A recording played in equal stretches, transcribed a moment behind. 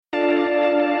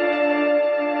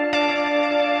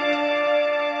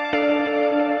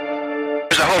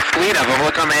whole fleet of them.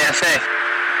 Look on the ASA.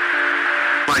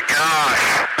 My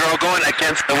gosh. They're all going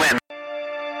against the wind.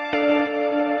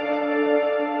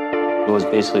 It was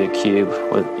basically a cube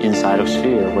with inside of a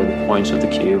sphere where the points of the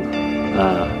cube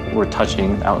were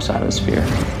touching outside of the sphere.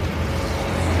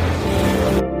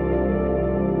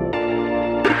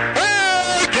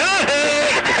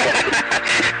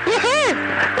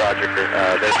 Roger.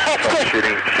 There's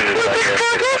troubleshooting.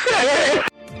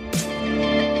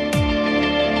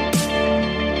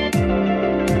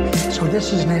 So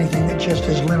this isn't anything that just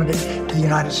is limited to the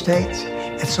United States.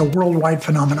 It's a worldwide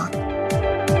phenomenon.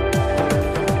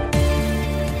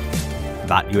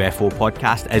 That UFO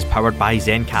podcast is powered by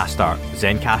Zencastr.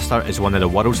 Zencastr is one of the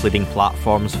world's leading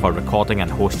platforms for recording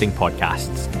and hosting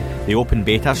podcasts. The open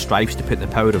beta strives to put the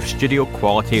power of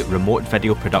studio-quality remote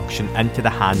video production into the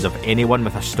hands of anyone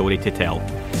with a story to tell.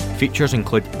 Features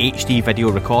include HD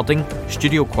video recording,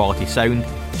 studio-quality sound,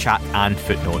 chat and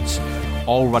footnotes.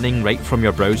 All running right from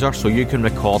your browser so you can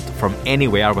record from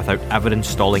anywhere without ever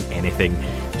installing anything.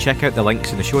 Check out the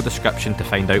links in the show description to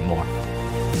find out more.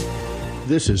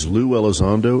 This is Lou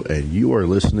Elizondo, and you are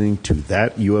listening to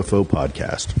That UFO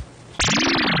Podcast.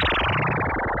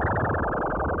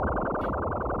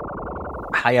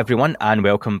 Hi everyone, and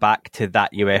welcome back to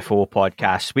That UFO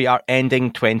Podcast. We are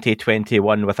ending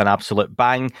 2021 with an absolute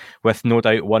bang, with no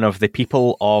doubt one of the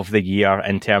people of the year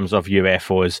in terms of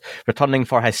UFOs. Returning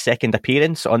for his second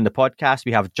appearance on the podcast,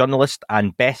 we have journalist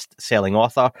and best-selling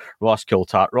author Ross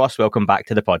Coulthart. Ross, welcome back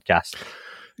to the podcast.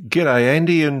 G'day,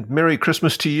 Andy, and Merry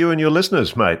Christmas to you and your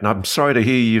listeners, mate. And I'm sorry to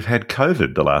hear you've had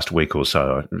COVID the last week or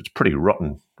so. It's a pretty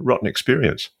rotten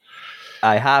experience.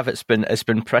 I have. It's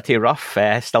been pretty rough.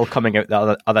 Still coming out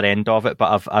the other end of it,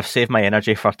 but I've saved my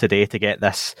energy for today to get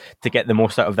the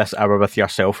most out of this hour with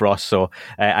yourself, Ross. So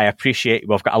I appreciate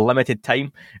we've got a limited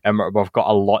time and we've got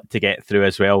a lot to get through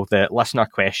as well. The listener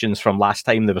questions from last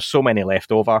time, there was so many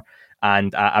left over.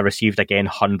 And I received, again,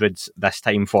 hundreds this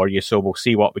time for you, so we'll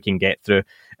see what we can get through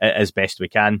as best we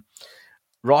can.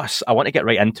 Ross, I want to get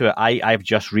right into it. I've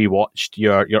just rewatched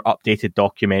your updated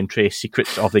documentary,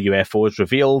 Secrets of the UFOs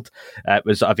Revealed. It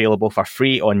was available for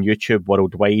free on YouTube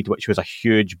worldwide, which was a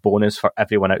huge bonus for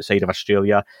everyone outside of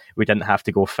Australia. We didn't have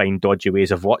to go find dodgy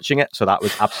ways of watching it, so that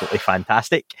was absolutely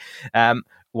fantastic.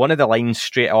 One of the lines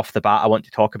straight off the bat I want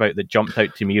to talk about that jumped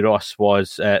out to me, Ross,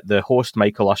 was the host,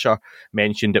 Michael Usher,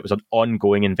 mentioned it was an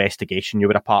ongoing investigation you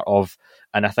were a part of,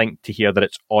 and I think to hear that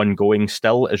it's ongoing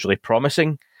still is really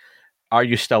promising. Are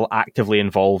you still actively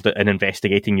involved in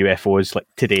investigating UFOs like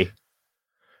today?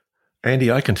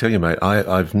 Andy, I can tell you, mate,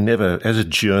 I've never, as a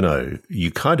journo, you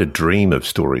kind of dream of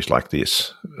stories like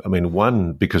this. I mean,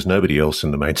 one, because nobody else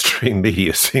in the mainstream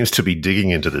media seems to be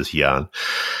digging into this yarn.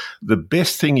 The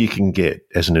best thing you can get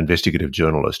as an investigative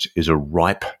journalist is a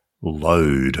ripe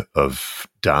load of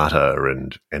data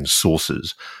and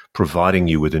sources providing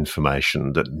you with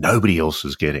information that nobody else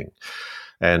is getting.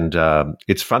 And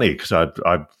it's funny because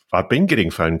I've been getting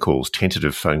phone calls,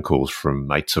 tentative phone calls from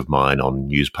mates of mine on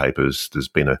newspapers. There's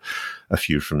been a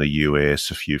few from the US,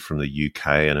 a few from the UK,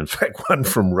 and in fact one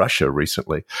from Russia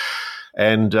recently.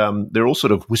 And they're all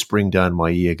sort of whispering down my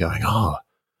ear going, "Oh,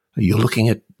 you're looking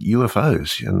at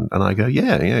UFOs." And I go,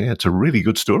 yeah, it's a really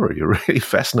good story, a really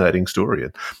fascinating story.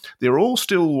 And they're all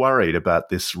still worried about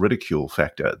this ridicule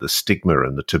factor, the stigma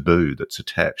and the taboo that's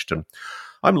attached. And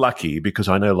I'm lucky because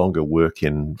I no longer work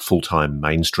in full-time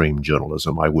mainstream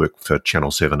journalism. I work for Channel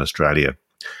 7 Australia,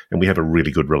 and we have a really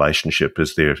good relationship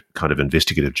as their kind of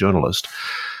investigative journalist.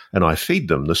 And I feed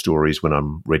them the stories when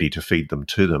I'm ready to feed them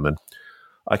to them. And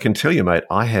I can tell you, mate,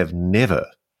 I have never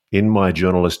in my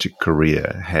journalistic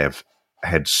career have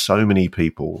had so many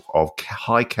people of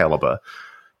high caliber,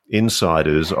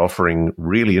 insiders offering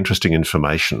really interesting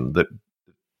information that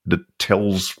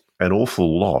tells an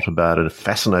awful lot about a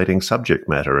fascinating subject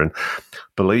matter. And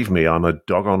believe me, I'm a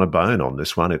dog on a bone on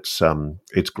this one. It's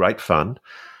great fun.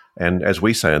 And as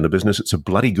we say in the business, it's a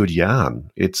bloody good yarn.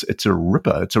 It's a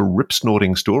ripper. It's a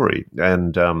rip-snorting story.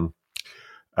 And,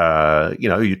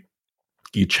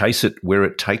 you chase it where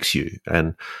it takes you.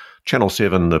 And Channel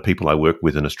 7, the people I work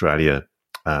with in Australia,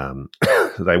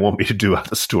 they want me to do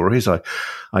other stories.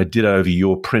 I did over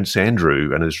your Prince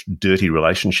Andrew and his dirty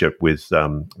relationship with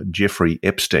Jeffrey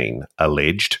Epstein,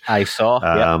 alleged. I saw,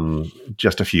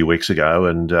 just a few weeks ago.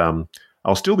 And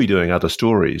I'll still be doing other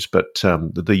stories. But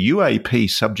the UAP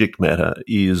subject matter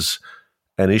is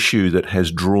an issue that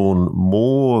has drawn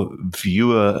more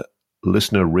viewer,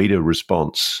 listener, reader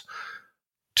response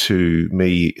to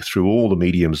me through all the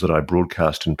mediums that I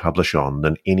broadcast and publish on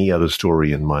than any other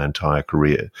story in my entire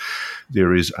career.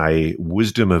 There is a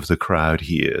wisdom of the crowd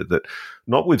here that,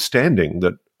 notwithstanding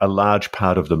that a large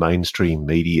part of the mainstream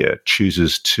media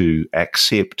chooses to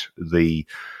accept the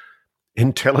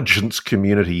intelligence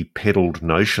community peddled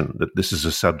notion that this is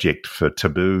a subject for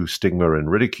taboo, stigma,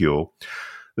 and ridicule,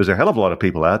 there's a hell of a lot of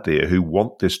people out there who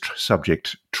want this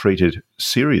subject treated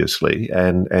seriously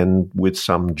and with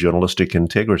some journalistic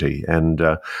integrity. And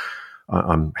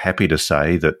I'm happy to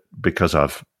say that because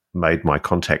I've made my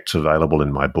contacts available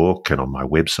in my book and on my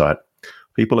website,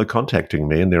 people are contacting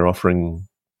me and they're offering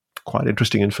quite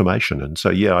interesting information. And so,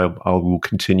 I will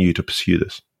continue to pursue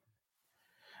this.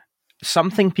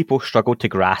 Something people struggle to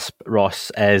grasp,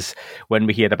 Ross, is when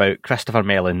we hear about Christopher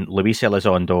Mellon, Luis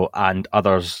Elizondo, and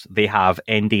others, they have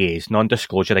NDAs,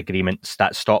 non-disclosure agreements,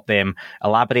 that stop them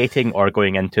elaborating or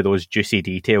going into those juicy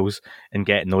details and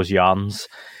getting those yarns.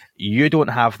 You don't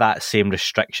have that same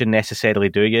restriction necessarily,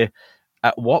 do you?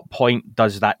 At what point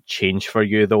does that change for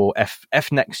you, though?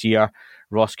 If next year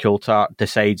Ross Coulthart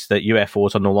decides that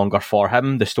UFOs are no longer for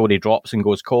him, the story drops and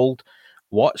goes cold,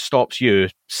 what stops you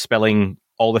spilling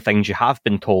all the things you have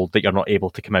been told that you're not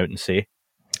able to come out and say?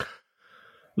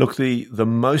 Look, the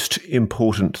most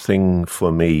important thing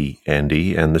for me,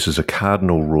 Andy, and this is a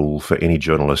cardinal rule for any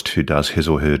journalist who does his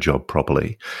or her job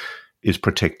properly, is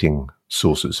protecting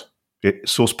sources.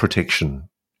 Source protection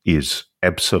is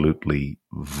absolutely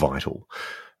vital.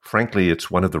 Frankly,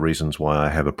 it's one of the reasons why I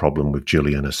have a problem with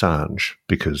Julian Assange,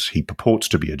 because he purports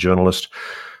to be a journalist,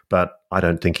 but I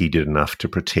don't think he did enough to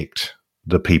protect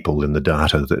the people in the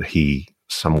data that he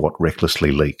somewhat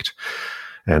recklessly leaked.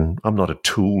 And I'm not a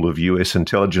tool of US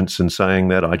intelligence in saying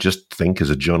that. I just think as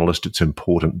a journalist, it's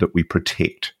important that we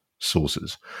protect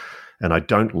sources. And I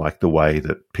don't like the way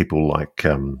that people like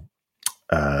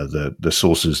the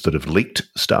sources that have leaked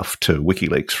stuff to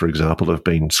WikiLeaks, for example, have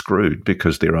been screwed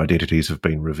because their identities have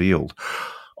been revealed,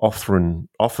 often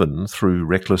through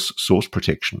reckless source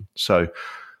protection. So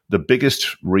the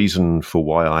biggest reason for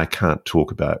why I can't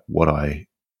talk about what I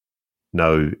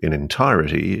know in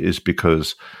entirety is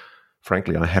because,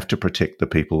 frankly, I have to protect the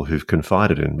people who've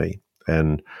confided in me.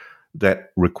 And that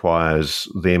requires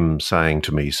them saying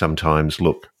to me sometimes,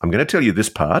 look, I'm going to tell you this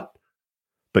part,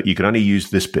 but you can only use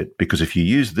this bit, because if you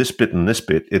use this bit and this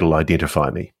bit, it'll identify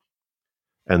me.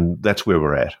 And that's where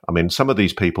we're at. I mean, some of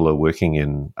these people are working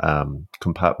in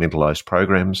compartmentalized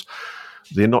programs.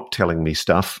 They're not telling me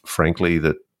stuff, frankly,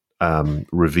 that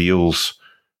reveals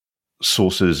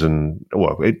sources and,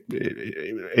 well,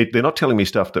 they're not telling me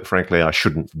stuff that, frankly, I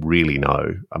shouldn't really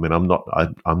know. I mean,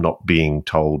 I'm not being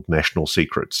told national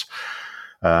secrets.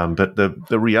 But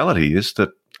the reality is that,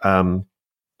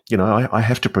 I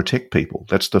have to protect people.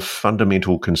 That's the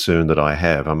fundamental concern that I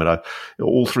have. I mean,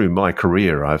 all through my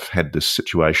career, I've had this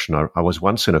situation. I was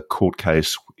once in a court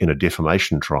case in a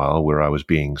defamation trial where I was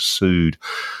being sued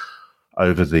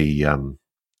over the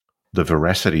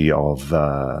veracity of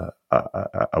a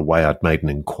way I'd made an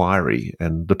inquiry,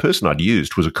 and the person I'd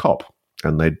used was a cop,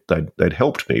 and they'd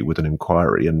helped me with an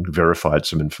inquiry and verified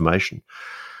some information.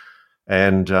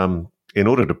 And in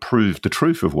order to prove the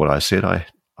truth of what I said,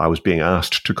 I was being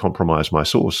asked to compromise my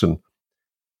source, and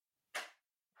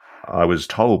I was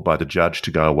told by the judge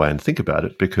to go away and think about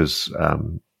it because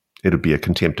it would be a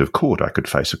contempt of court. I could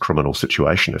face a criminal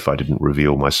situation if I didn't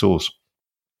reveal my source.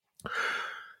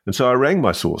 And so I rang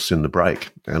my source in the break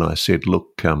and I said,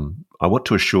 look, I want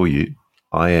to assure you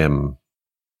I am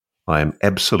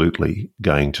absolutely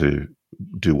going to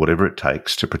do whatever it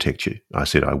takes to protect you. I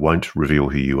said, I won't reveal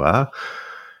who you are.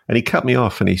 And he cut me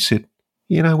off and he said,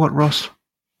 you know what, Ross?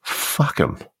 Fuck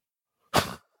him.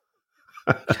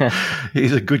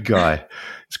 He's a good guy.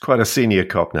 He's quite a senior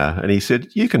cop now. And he said,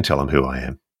 you can tell him who I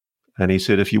am. And he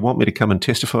said, if you want me to come and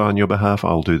testify on your behalf,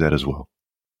 I'll do that as well.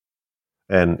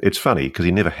 And it's funny because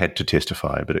he never had to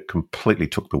testify, but it completely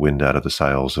took the wind out of the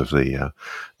sails of the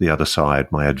other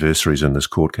side, my adversaries in this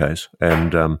court case.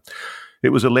 And it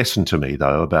was a lesson to me,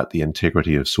 though, about the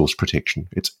integrity of source protection.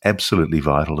 It's absolutely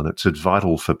vital, and it's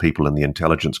vital for people in the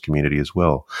intelligence community as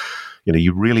well.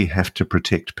 You really have to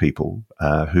protect people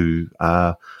who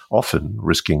are often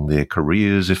risking their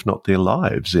careers, if not their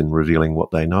lives, in revealing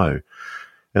what they know.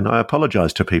 And I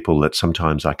apologize to people that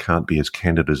sometimes I can't be as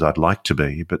candid as I'd like to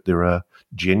be, but there are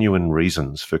genuine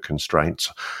reasons for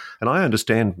constraints. And I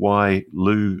understand why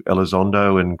Lou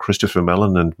Elizondo and Christopher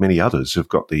Mellon and many others have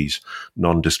got these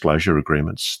non-disclosure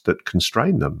agreements that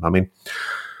constrain them. I mean,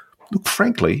 look,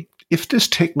 frankly, if this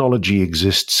technology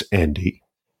exists, Andy,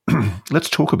 let's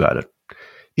talk about it.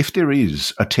 If there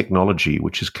is a technology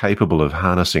which is capable of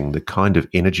harnessing the kind of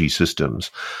energy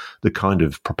systems, the kind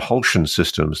of propulsion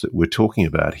systems that we're talking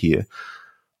about here,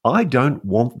 I don't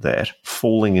want that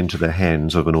falling into the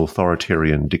hands of an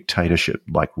authoritarian dictatorship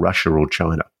like Russia or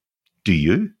China. Do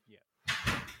you? Yeah.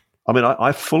 I mean,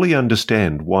 I fully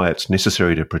understand why it's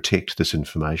necessary to protect this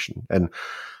information. And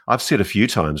I've said a few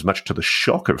times, much to the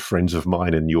shock of friends of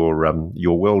mine in your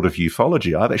world of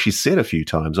ufology, I've actually said a few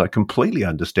times, I completely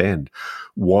understand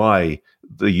why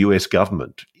the US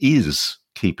government is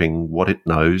keeping what it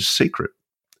knows secret.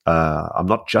 I'm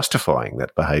not justifying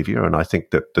that behaviour, and I think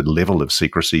that the level of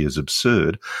secrecy is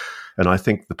absurd, and I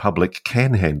think the public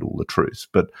can handle the truth.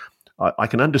 But I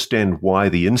can understand why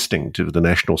the instinct of the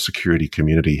national security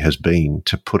community has been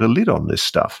to put a lid on this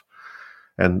stuff.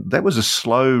 And that was a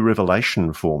slow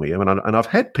revelation for me. I mean, and I've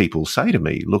had people say to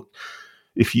me, look,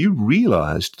 if you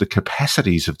realised the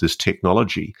capacities of this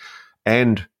technology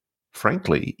and,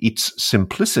 frankly, its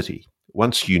simplicity,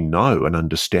 once you know and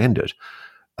understand it,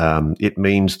 it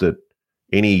means that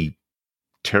any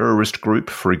terrorist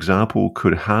group, for example,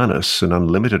 could harness an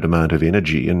unlimited amount of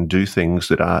energy and do things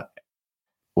that are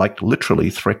like literally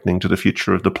threatening to the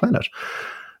future of the planet.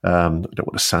 I don't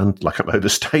want to sound like I'm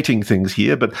overstating things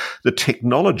here, but the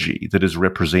technology that is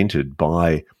represented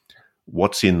by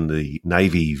what's in the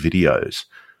Navy videos,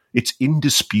 it's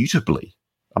indisputably,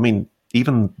 I mean,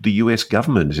 even the US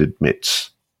government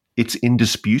admits, it's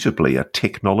indisputably a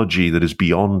technology that is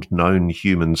beyond known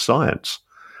human science.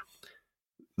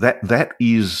 That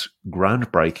is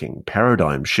groundbreaking,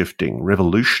 paradigm shifting,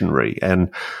 revolutionary,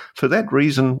 and for that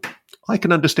reason, I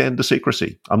can understand the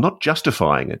secrecy. I'm not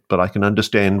justifying it, but I can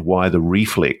understand why the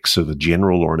reflex of a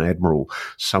general or an admiral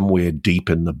somewhere deep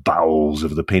in the bowels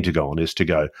of the Pentagon is to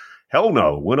go, hell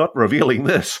no, we're not revealing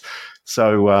this.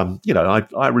 So,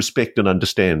 I respect and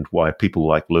understand why people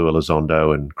like Lou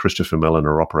Elizondo and Christopher Mellon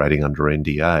are operating under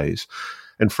NDAs.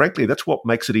 And frankly, that's what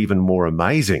makes it even more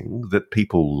amazing that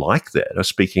people like that are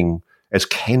speaking as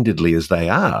candidly as they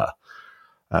are.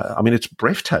 I mean, it's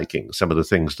breathtaking, some of the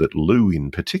things that Lou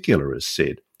in particular has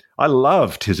said. I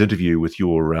loved his interview with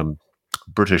your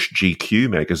British GQ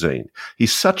magazine.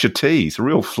 He's such a tease, a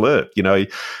real flirt. You know,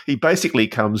 he basically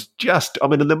comes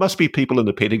and there must be people in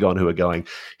the Pentagon who are going,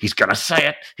 he's going to say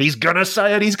it, he's going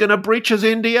to breach his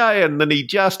NDA, and then he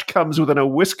just comes within a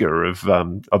whisker of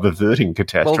averting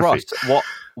catastrophe. Well, Ross,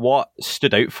 what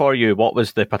stood out for you? What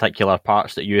was the particular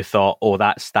parts that you thought, oh,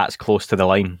 that's close to the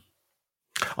line?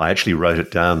 I actually wrote it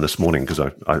down this morning because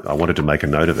I wanted to make a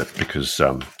note of it because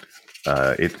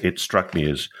it struck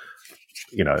me as,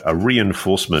 a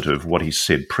reinforcement of what he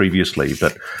said previously,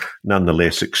 but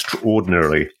nonetheless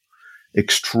extraordinarily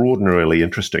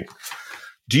interesting.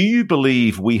 Do you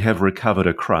believe we have recovered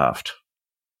a craft?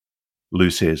 Lou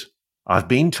says, I've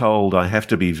been told I have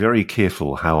to be very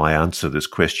careful how I answer this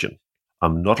question.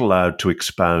 I'm not allowed to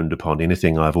expound upon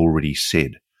anything I've already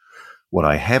said. What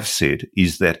I have said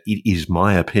is that it is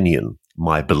my opinion,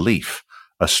 my belief,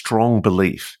 a strong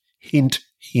belief, hint,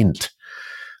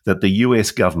 that the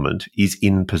US government is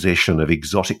in possession of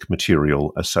exotic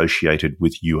material associated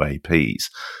with UAPs.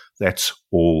 That's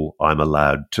all I'm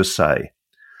allowed to say.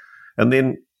 And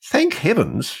then, thank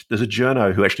heavens, there's a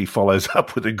journo who actually follows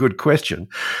up with a good question.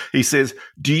 He says,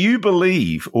 do you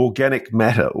believe organic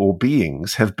matter or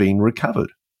beings have been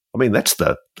recovered? I mean, that's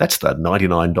the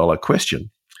 $99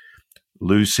 question.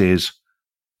 Lou says,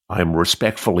 I'm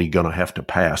respectfully going to have to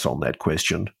pass on that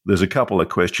question. There's a couple of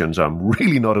questions I'm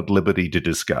really not at liberty to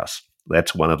discuss.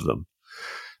 That's one of them.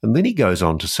 And then he goes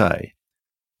on to say,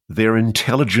 they're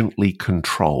intelligently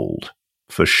controlled,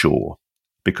 for sure,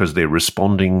 because they're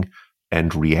responding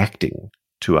and reacting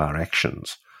to our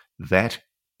actions. That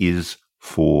is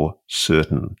for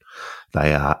certain.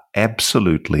 They are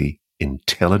absolutely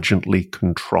intelligently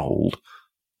controlled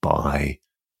by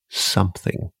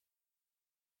something.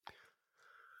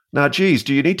 Now, geez,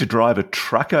 do you need to drive a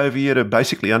truck over here to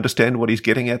basically understand what he's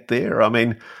getting at there? I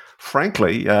mean,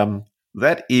 frankly,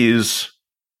 that is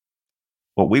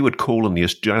what we would call in the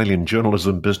Australian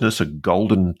journalism business a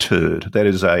golden turd. That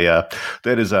is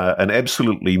an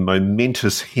absolutely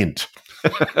momentous hint.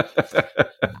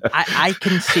 I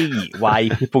can see why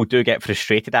people do get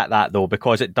frustrated at that, though,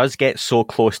 because it does get so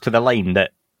close to the line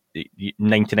that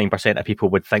 99% of people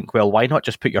would think, well, why not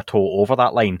just put your toe over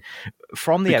that line?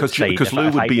 From the outside, because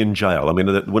Lou would be in jail. I mean,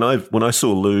 when I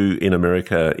saw Lou in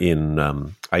America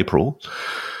in April,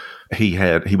 he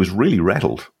was really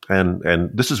rattled,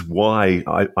 and this is why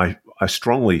I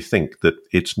strongly think that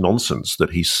it's nonsense that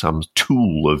he's some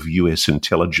tool of US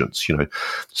intelligence,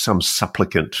 some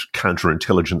supplicant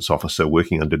counterintelligence officer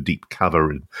working under deep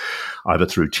cover, either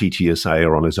through TTSA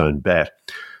or on his own bat.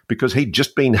 Because he'd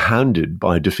just been hounded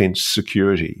by defence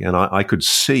security, and I could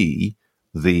see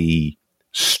the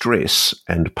stress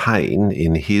and pain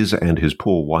in his and his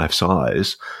poor wife's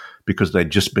eyes because they'd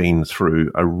just been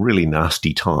through a really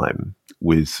nasty time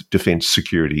with defence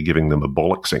security giving them a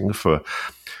bollocksing for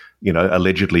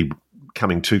allegedly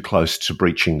coming too close to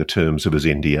breaching the terms of his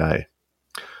NDA.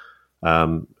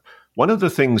 One of the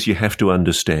things you have to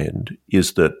understand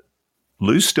is that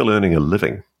Lou's still earning a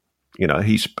living.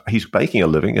 He's making a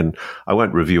living, and I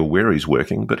won't reveal where he's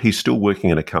working, but he's still working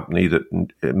in a company that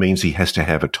it means he has to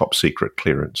have a top secret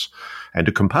clearance and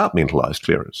a compartmentalized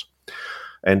clearance.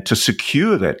 And to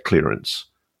secure that clearance,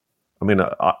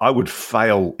 I would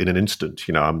fail in an instant.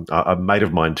 A mate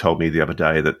of mine told me the other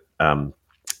day that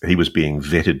he was being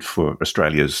vetted for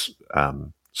Australia's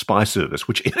spy service,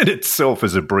 which in itself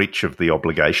is a breach of the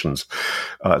obligations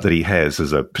that he has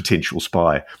as a potential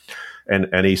spy.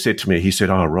 And he said to me,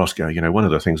 "Oh, Roscoe, one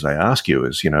of the things they ask you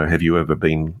is, have you ever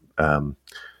been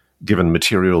given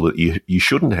material that you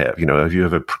shouldn't have? Have you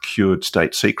ever procured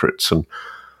state secrets?" And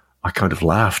I kind of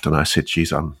laughed and I said,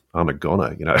 "Geez, I'm a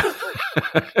goner,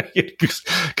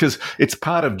 because it's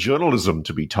part of journalism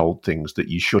to be told things that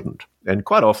you shouldn't. And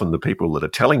quite often the people that are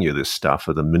telling you this stuff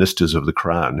are the ministers of the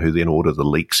Crown who then order the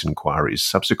leaks inquiries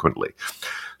subsequently.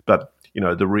 But,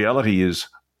 the reality is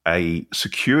a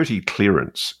security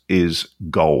clearance is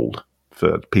gold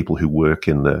for people who work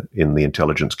in the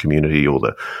intelligence community or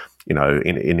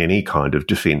in any kind of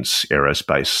defence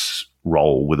aerospace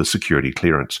role with a security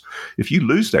clearance. If you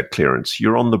lose that clearance,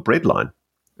 you're on the breadline.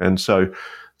 And so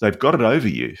they've got it over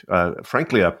you.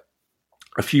 Frankly, a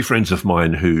few friends of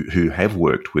mine who have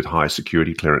worked with high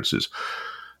security clearances,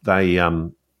 they've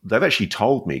actually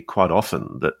told me quite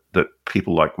often that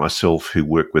people like myself who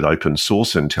work with open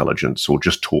source intelligence or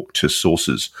just talk to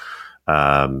sources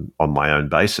on my own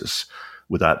basis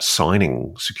without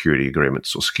signing security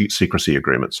agreements or secrecy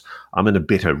agreements, I'm in a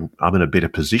better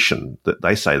position. That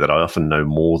they say that I often know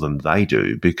more than they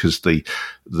do because the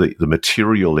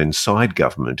material inside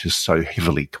government is so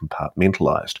heavily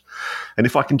compartmentalized. And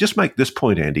if I can just make this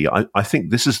point, Andy, I think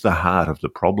this is the heart of the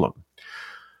problem.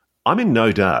 I'm in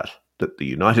no doubt that the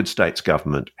United States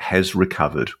government has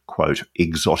recovered, quote,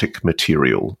 exotic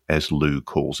material, as Lou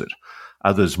calls it.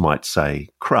 Others might say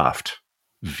craft,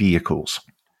 vehicles.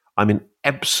 I'm in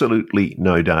absolutely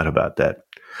no doubt about that.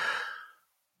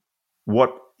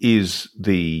 What is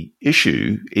the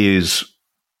issue is,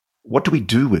 what do we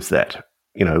do with that?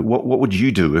 What would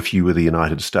you do if you were the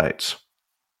United States?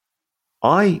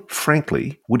 I,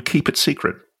 frankly, would keep it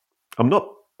secret. I'm not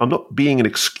being an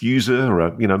excuser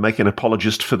or making an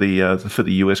apologist for the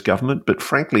US government, but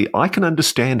frankly, I can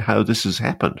understand how this has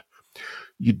happened.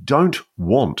 You don't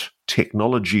want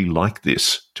technology like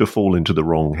this to fall into the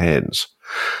wrong hands.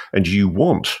 And you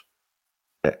want,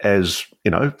 as,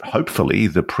 hopefully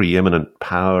the preeminent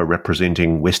power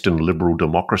representing Western liberal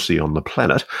democracy on the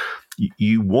planet,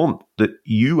 you want that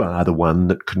you are the one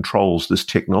that controls this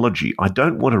technology. I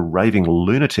don't want a raving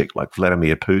lunatic like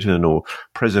Vladimir Putin or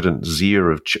President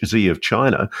Xi of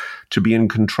China to be in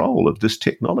control of this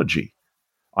technology.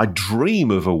 I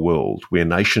dream of a world where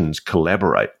nations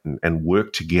collaborate and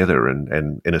work together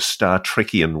and in a Star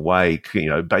Trekian way,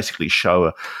 basically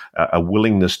show a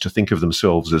willingness to think of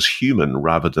themselves as human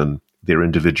rather than their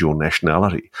individual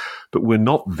nationality. But we're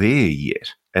not there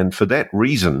yet. And for that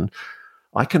reason,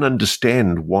 I can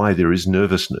understand why there is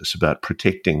nervousness about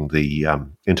protecting the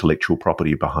intellectual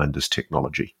property behind this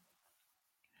technology.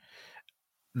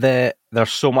 There's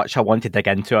so much I want to dig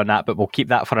into on that, but we'll keep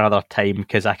that for another time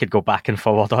because I could go back and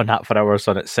forward on that for hours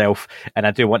on itself. And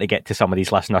I do want to get to some of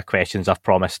these listener questions I've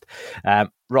promised.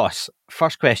 Ross,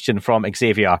 first question from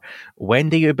Xavier. When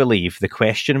do you believe the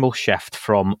question will shift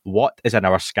from what is in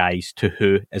our skies to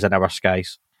who is in our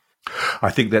skies? I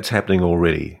think that's happening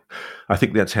already.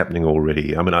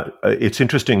 It's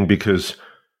interesting because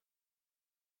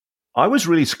I was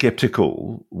really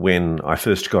skeptical when I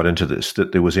first got into this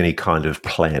that there was any kind of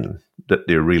plan, that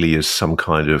there really is some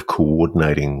kind of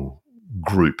coordinating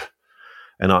group.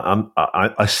 And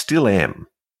I still am.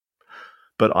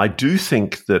 But I do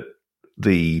think that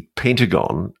the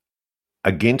Pentagon,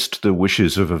 against the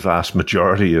wishes of a vast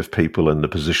majority of people in the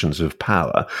positions of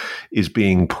power, is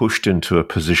being pushed into a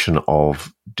position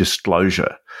of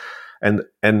disclosure. And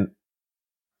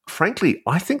frankly,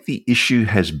 I think the issue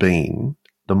has been,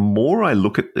 the more I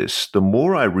look at this, the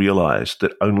more I realize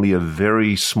that only a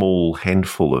very small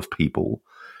handful of people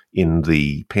in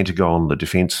the Pentagon, the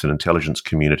defense and intelligence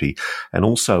community, and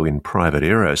also in private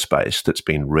aerospace that's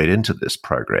been read into this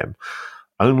program,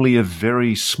 only a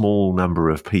very small number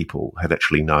of people have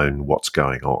actually known what's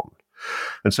going on.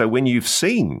 And so when you've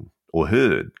seen or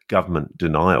heard government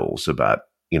denials about,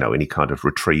 any kind of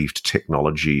retrieved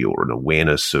technology or an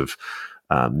awareness of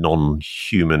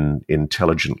non-human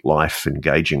intelligent life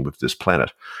engaging with this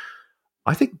planet,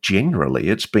 I think generally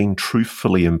it's been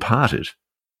truthfully imparted.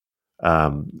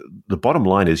 The bottom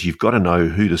line is you've got to know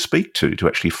who to speak to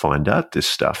actually find out this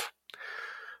stuff.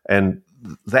 And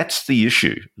that's the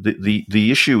issue.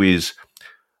 The issue is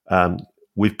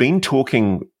we've been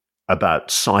talking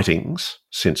about sightings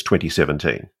since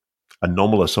 2017,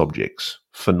 anomalous objects,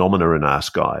 phenomena in our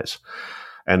skies.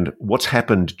 And what's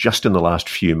happened just in the last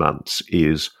few months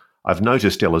is I've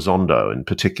noticed Elizondo in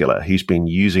particular, he's been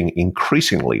using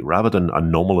increasingly, rather than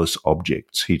anomalous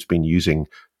objects, he's been using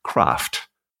craft,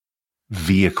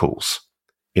 vehicles,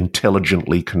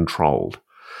 intelligently controlled.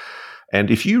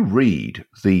 And if you read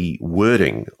the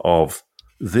wording of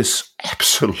this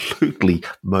absolutely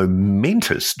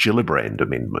momentous Gillibrand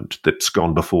amendment that's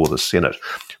gone before the Senate,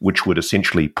 which would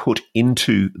essentially put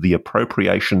into the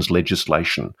appropriations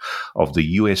legislation of the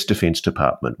US Defense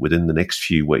Department within the next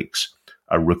few weeks,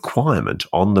 a requirement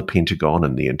on the Pentagon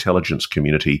and the intelligence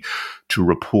community to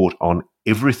report on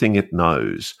everything it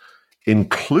knows,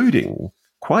 including,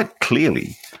 quite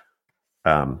clearly,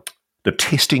 the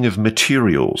testing of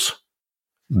materials,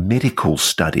 medical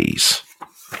studies.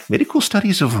 Medical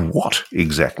studies of what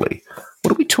exactly?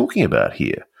 What are we talking about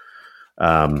here?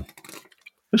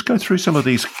 Let's go through some of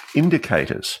these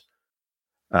indicators.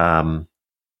 Give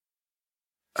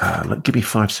me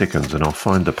 5 seconds and I'll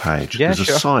find the page. Yeah, There's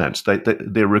a science.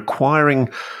 They're requiring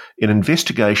an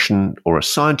investigation or a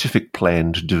scientific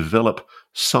plan to develop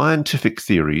scientific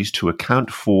theories to account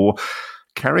for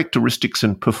characteristics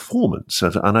and performance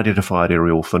of unidentified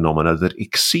aerial phenomena that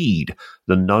exceed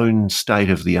the known state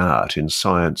of the art in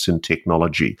science and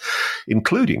technology,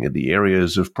 including in the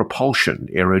areas of propulsion,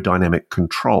 aerodynamic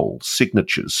control,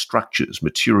 signatures, structures,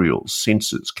 materials,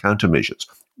 sensors, countermeasures,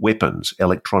 weapons,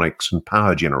 electronics, and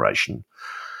power generation,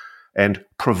 and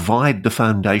provide the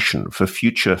foundation for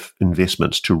future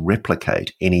investments to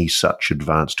replicate any such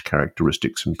advanced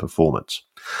characteristics and performance.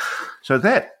 So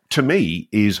that, to me,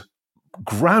 is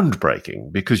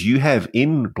groundbreaking, because you have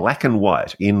in black and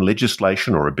white in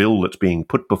legislation or a bill that's being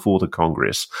put before the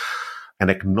Congress an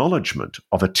acknowledgement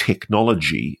of a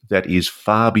technology that is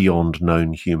far beyond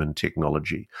known human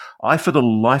technology. I, for the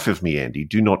life of me, Andy,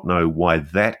 do not know why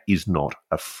that is not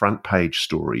a front page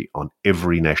story on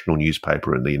every national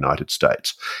newspaper in the United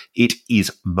States. It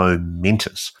is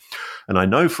momentous. And I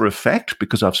know for a fact,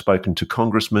 because I've spoken to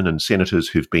congressmen and senators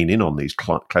who've been in on these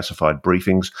classified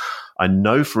briefings, I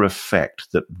know for a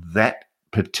fact that that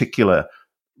particular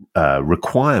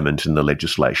requirement in the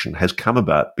legislation has come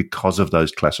about because of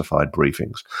those classified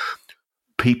briefings.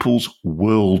 People's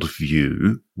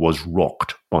worldview was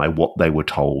rocked by what they were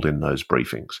told in those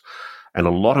briefings. And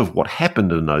a lot of what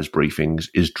happened in those briefings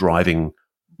is driving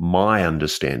my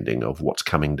understanding of what's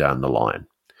coming down the line.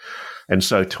 And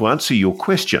so to answer your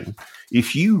question,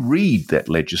 if you read that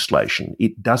legislation,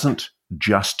 it doesn't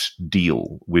just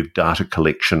deal with data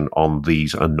collection on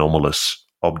these anomalous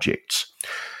objects.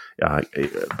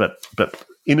 But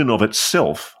in and of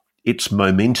itself, it's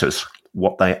momentous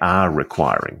what they are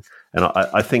requiring. And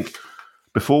I think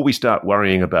before we start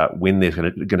worrying about when they're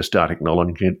going to start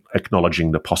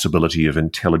acknowledging the possibility of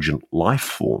intelligent life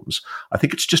forms, I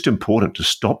think it's just important to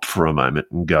stop for a moment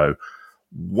and go,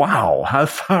 wow, how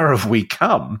far have we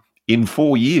come in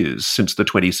 4 years since the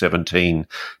 2017,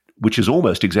 which is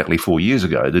almost exactly 4 years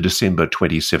ago, the December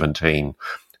 2017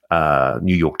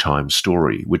 New York Times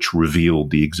story, which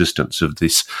revealed the existence of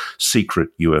this secret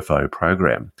UFO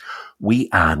program. We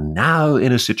are now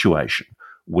in a situation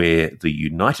where the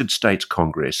United States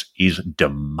Congress is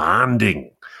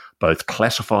demanding both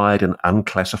classified and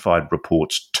unclassified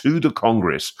reports to the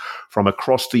Congress from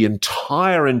across the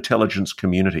entire intelligence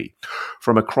community,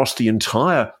 from across the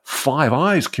entire Five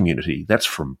Eyes community. That's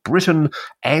from Britain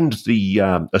and the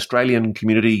Australian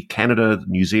community, Canada,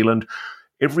 New Zealand.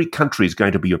 Every country is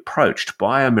going to be approached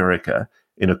by America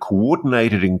in a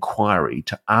coordinated inquiry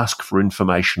to ask for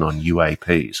information on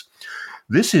UAPs.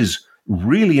 This is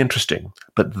really interesting.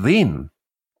 But then,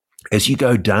 as you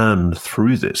go down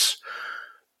through this,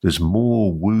 there's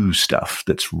more woo stuff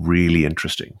that's really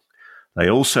interesting. They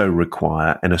also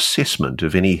require an assessment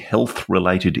of any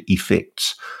health-related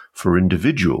effects for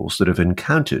individuals that have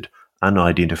encountered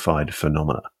unidentified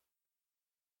phenomena.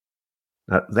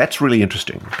 Now, that's really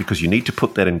interesting because you need to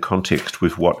put that in context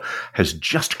with what has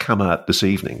just come out this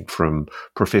evening from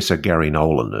Professor Gary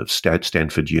Nolan of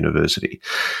Stanford University.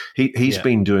 He's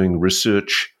been doing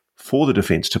research for the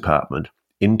Defense Department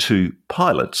into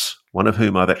pilots, one of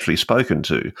whom I've actually spoken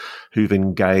to, who've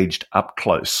engaged up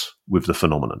close with the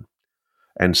phenomenon.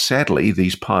 And sadly,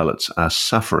 these pilots are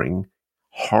suffering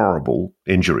horrible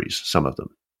injuries, some of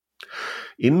them.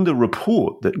 In the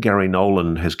report that Gary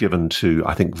Nolan has given to,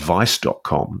 I think,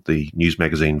 Vice.com, the news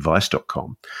magazine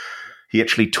Vice.com, he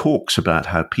actually talks about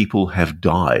how people have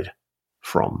died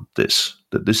from this,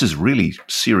 that this is really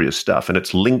serious stuff, and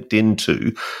it's linked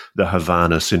into the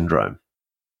Havana syndrome,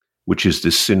 which is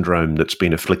this syndrome that's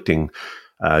been afflicting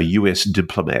US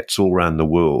diplomats all around the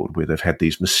world, where they've had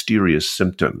these mysterious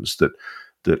symptoms that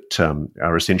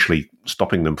are essentially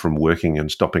stopping them from working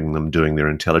and stopping them doing their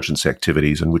intelligence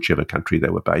activities in whichever country they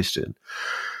were based in.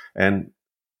 And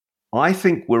I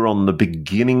think we're on the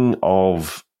beginning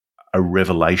of a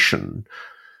revelation.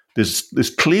 There's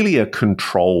clearly a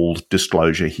controlled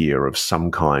disclosure here of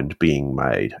some kind being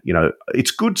made. You know,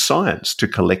 it's good science to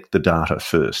collect the data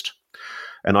first.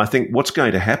 And I think what's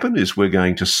going to happen is we're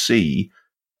going to see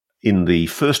in the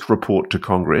first report to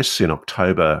Congress in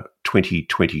October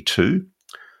 2022,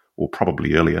 or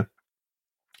probably earlier,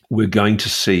 we're going to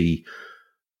see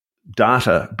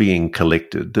data being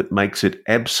collected that makes it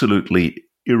absolutely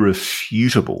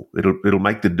irrefutable. It'll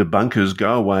make the debunkers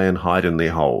go away and hide in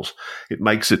their holes. It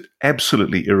makes it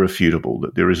absolutely irrefutable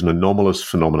that there is an anomalous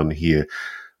phenomenon here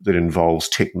that involves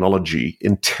technology,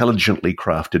 intelligently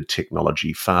crafted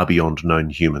technology, far beyond known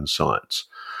human science.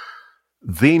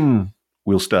 Then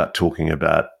we'll start talking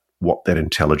about what that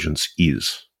intelligence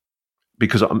is.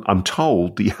 Because I'm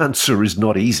told the answer is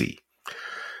not easy.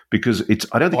 Because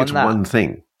I don't think it's one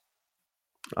thing.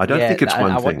 I don't think it's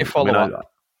one thing. Want to follow up.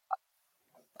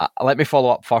 Let me follow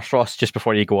up first, Ross, just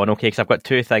before you go on, okay? Because I've got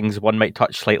two things. One might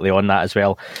touch slightly on that as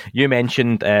well. You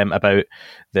mentioned about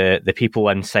the people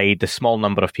inside, the small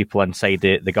number of people inside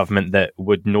the government that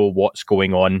would know what's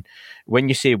going on. When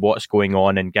you say what's going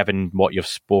on, and given what you've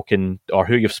spoken, or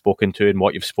who you've spoken to and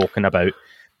what you've spoken about,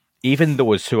 even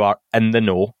those who are in the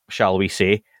know, shall we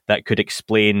say, that could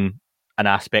explain an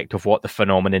aspect of what the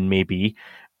phenomenon may be,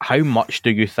 how much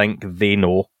do you think they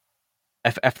know?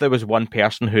 If there was one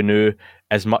person who knew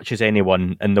as much as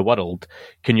anyone in the world,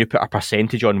 can you put a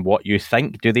percentage on what you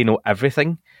think? Do they know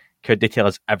everything? Could they tell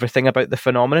us everything about the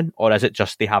phenomenon? Or is it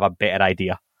just they have a better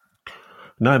idea?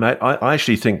 No, mate, I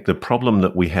actually think the problem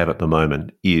that we have at the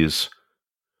moment is,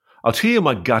 I'll tell you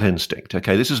my gut instinct,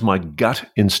 okay? This is my gut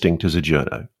instinct as a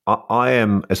journo. I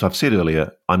am, as I've said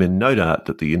earlier, I'm in no doubt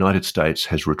that the United States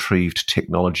has retrieved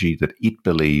technology that it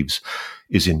believes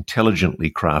is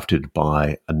intelligently crafted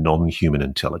by a non-human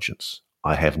intelligence.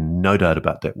 I have no doubt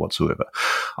about that whatsoever.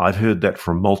 I've heard that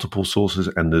from multiple sources,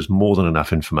 and there's more than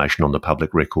enough information on the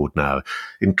public record now,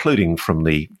 including from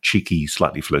the cheeky,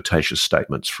 slightly flirtatious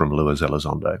statements from Luis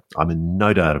Elizondo. I'm in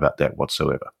no doubt about that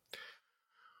whatsoever.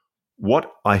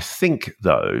 What I think,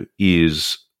 though,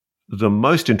 is the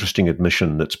most interesting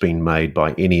admission that's been made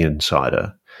by any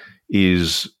insider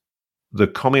is the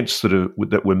comments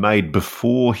that were made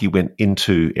before he went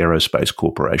into Aerospace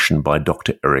Corporation by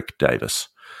Dr. Eric Davis.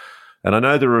 And I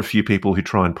know there are a few people who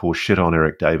try and pour shit on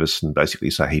Eric Davis and basically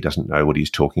say he doesn't know what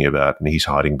he's talking about and he's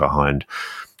hiding behind,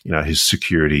 his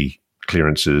security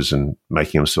clearances and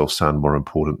making himself sound more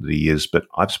important than he is. But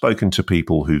I've spoken to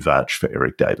people who vouch for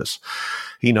Eric Davis.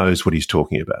 He knows what he's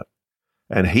talking about.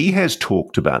 And he has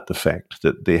talked about the fact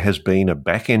that there has been a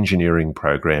back engineering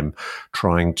program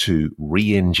trying to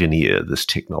re-engineer this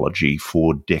technology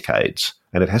for decades,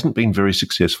 and it hasn't been very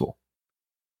successful.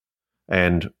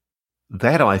 And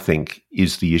that, I think,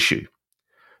 is the issue.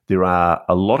 There are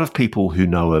a lot of people who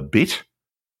know a bit,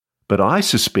 but I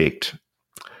suspect,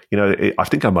 I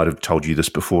think I might have told you this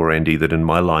before, Andy, that in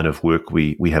my line of work,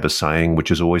 we have a saying, which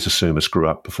is always assume a screw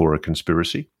up before a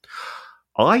conspiracy.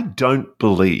 I don't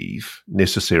believe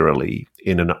necessarily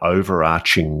in an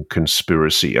overarching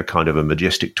conspiracy, a kind of a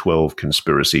Majestic 12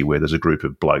 conspiracy where there's a group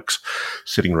of blokes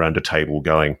sitting around a table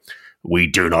going, we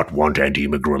do not want Andy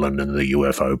McGrillen and the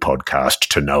UFO podcast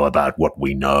to know about what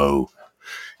we know.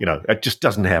 It just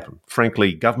doesn't happen.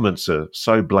 Frankly, governments are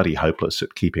so bloody hopeless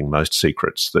at keeping most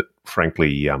secrets that,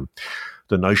 frankly,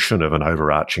 the notion of an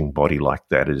overarching body like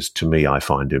that is, to me, I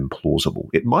find implausible.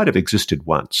 It might have existed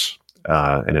once.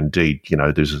 And indeed,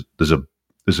 there's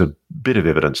a bit of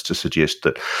evidence to suggest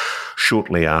that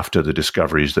shortly after the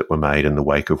discoveries that were made in the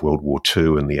wake of World War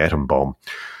II and the atom bomb,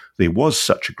 there was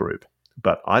such a group.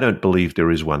 But I don't believe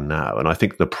there is one now. And I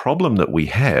think the problem that we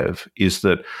have is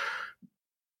that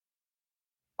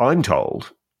I'm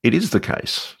told it is the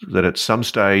case that at some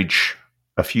stage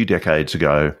a few decades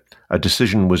ago, a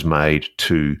decision was made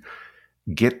to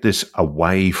get this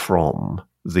away from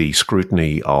the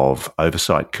scrutiny of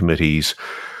oversight committees,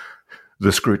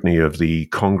 the scrutiny of the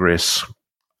Congress,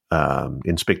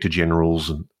 inspector generals,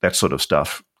 and that sort of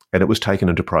stuff, and it was taken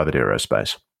into private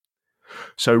aerospace.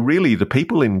 So really, the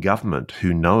people in government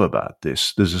who know about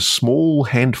this, there's a small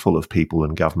handful of people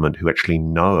in government who actually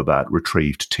know about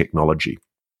retrieved technology.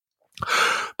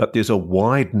 But there's a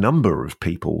wide number of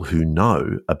people who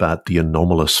know about the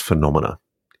anomalous phenomena.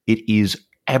 It is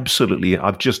absolutely,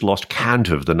 I've just lost count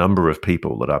of the number of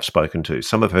people that I've spoken to,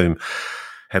 some of whom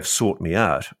have sought me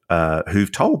out,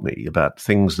 who've told me about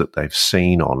things that they've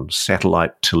seen on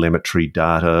satellite telemetry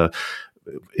data,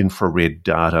 infrared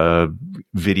data,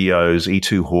 videos,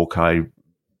 E2 Hawkeye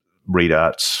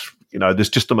readouts. There's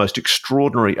just the most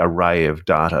extraordinary array of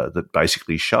data that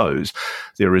basically shows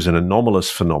there is an anomalous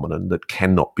phenomenon that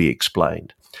cannot be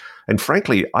explained. And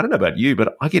frankly, I don't know about you,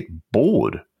 but I get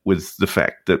bored with the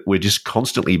fact that we're just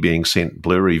constantly being sent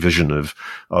blurry vision of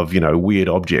weird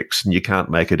objects, and you can't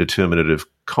make a determinative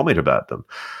comment about them.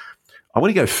 I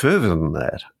want to go further than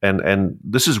that. And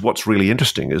this is what's really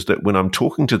interesting, is that when I'm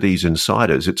talking to these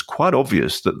insiders, it's quite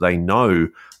obvious that they know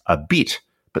a bit,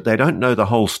 but they don't know the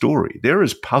whole story. They're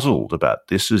as puzzled about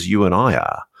this as you and I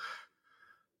are.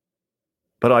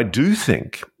 But I do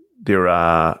think there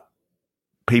are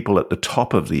people at the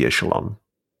top of the echelon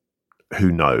who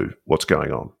know what's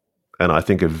going on. And I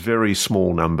think a very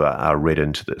small number are read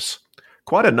into this.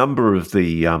 Quite a number of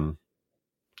the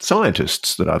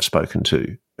scientists that I've spoken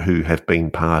to who have been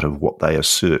part of what they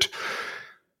assert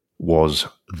was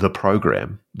the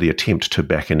program, the attempt to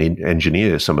back and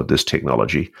engineer some of this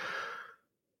technology,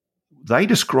 they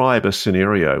describe a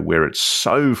scenario where it's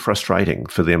so frustrating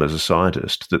for them as a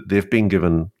scientist that they've been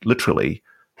given literally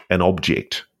an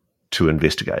object to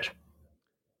investigate.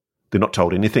 They're not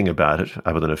told anything about it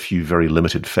other than a few very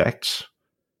limited facts.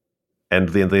 And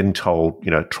they're then told,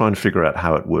 try and figure out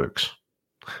how it works.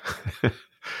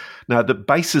 Now, the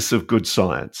basis of good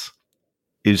science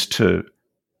is to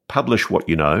publish what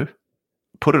you know,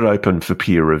 put it open for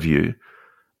peer review,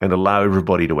 and allow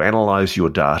everybody to analyze your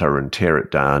data and tear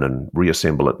it down and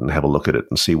reassemble it and have a look at it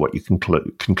and see what you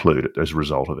conclude as a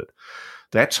result of it.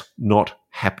 That's not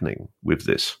happening with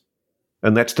this.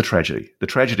 And that's the tragedy. The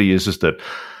tragedy is that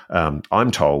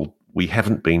I'm told we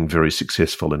haven't been very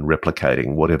successful in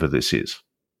replicating whatever this is.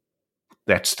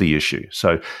 That's the issue.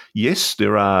 So, yes,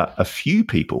 there are a few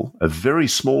people, a very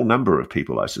small number of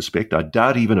people, I suspect. I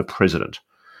doubt even a president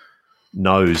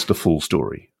knows the full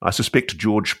story. I suspect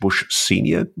George Bush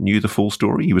Sr. knew the full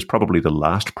story. He was probably the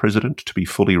last president to be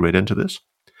fully read into this.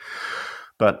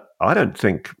 But I don't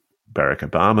think Barack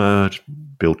Obama,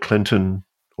 Bill Clinton,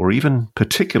 or even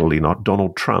particularly not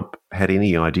Donald Trump had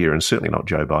any idea, and certainly not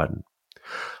Joe Biden.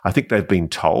 I think they've been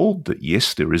told that,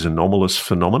 yes, there is anomalous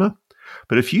phenomena.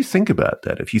 But if you think about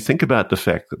that, if you think about the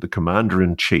fact that the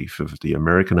commander-in-chief of the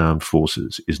American Armed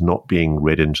Forces is not being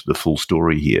read into the full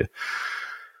story here,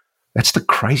 that's the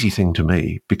crazy thing to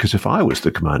me, because if I was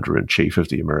the commander-in-chief of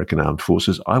the American Armed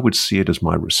Forces, I would see it as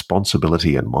my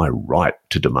responsibility and my right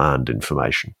to demand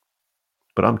information.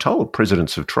 But I'm told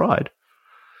presidents have tried.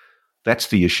 That's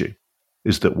the issue,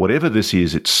 is that whatever this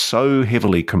is, it's so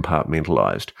heavily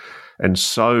compartmentalized and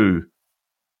so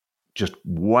just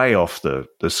way off the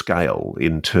scale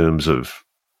in terms of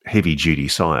heavy-duty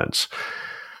science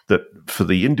that for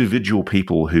the individual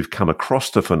people who've come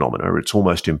across the phenomena, it's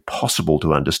almost impossible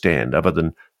to understand other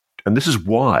than, and this is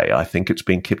why I think it's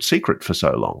been kept secret for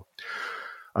so long.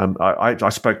 I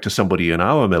spoke to somebody in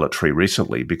our military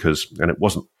recently because, and it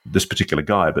wasn't this particular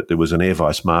guy, but there was an Air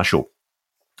Vice Marshal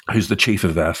who's the chief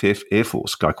of our Air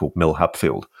Force, a guy called Mel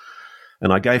Hupfield.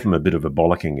 And I gave him a bit of a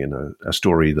bollocking in a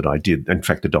story that I did, in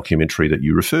fact, the documentary that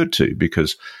you referred to,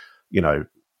 because,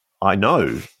 I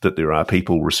know that there are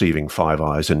people receiving Five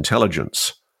Eyes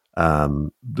intelligence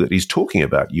that he's talking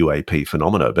about UAP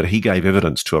phenomena, but he gave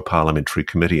evidence to a parliamentary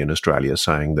committee in Australia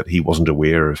saying that he wasn't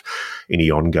aware of any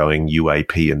ongoing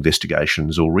UAP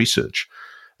investigations or research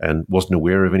and wasn't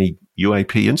aware of any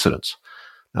UAP incidents.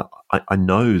 Now, I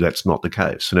know that's not the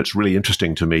case, and it's really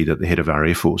interesting to me that the head of our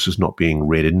Air Force is not being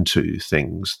read into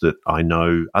things that I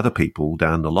know other people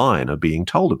down the line are being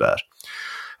told about.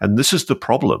 And this is the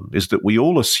problem, is that we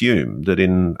all assume that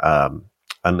in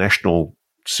a national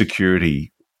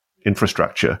security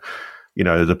infrastructure,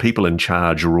 the people in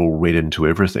charge are all read into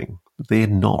everything. They're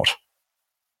not.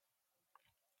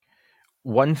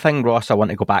 One thing, Ross, I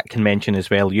want to go back and mention as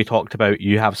well, you talked about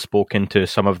you have spoken to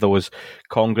some of those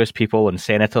Congress people and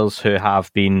senators who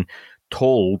have been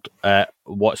told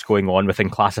what's going on within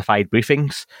classified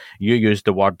briefings. You used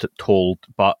the word told,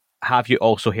 but have you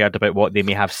also heard about what they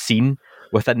may have seen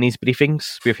within these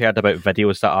briefings? We've heard about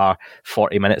videos that are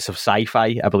 40 minutes of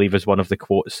sci-fi, I believe is one of the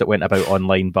quotes that went about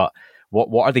online, but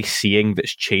what are they seeing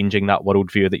that's changing that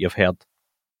worldview that you've heard?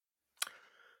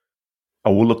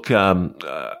 Oh, well, look,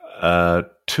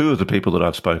 two of the people that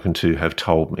I've spoken to have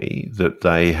told me that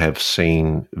they have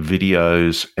seen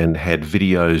videos and had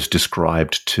videos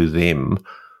described to them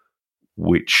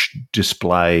which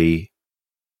display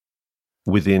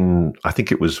within, I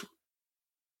think it was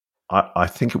I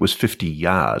think it was 50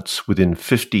 yards. Within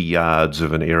 50 yards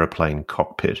of an aeroplane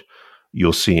cockpit,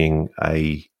 you're seeing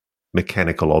a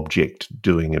mechanical object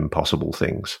doing impossible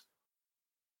things.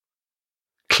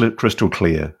 Crystal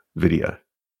clear video.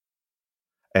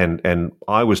 And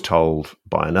I was told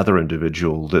by another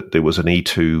individual that there was an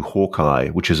E-2 Hawkeye,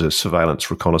 which is a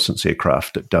surveillance reconnaissance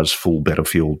aircraft that does full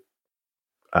battlefield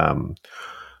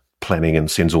planning and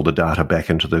sends all the data back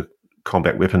into the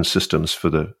combat weapons systems for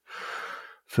the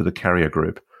carrier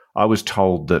group. I was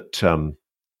told that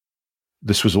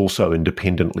this was also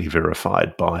independently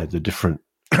verified by the different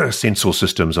sensor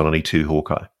systems on an E-2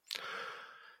 Hawkeye.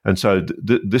 And so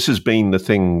this has been the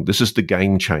thing, this is the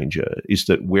game changer, is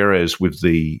that whereas with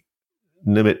the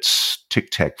Nimitz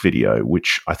Tic Tac video,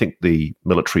 which I think the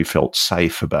military felt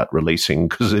safe about releasing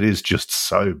because it is just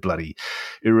so bloody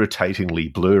irritatingly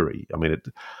blurry. I mean,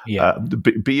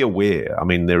 be aware. I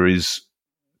mean, there is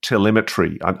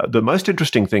telemetry. The most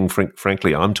interesting thing,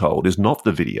 frankly, I'm told, is not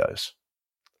the videos.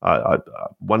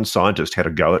 One scientist had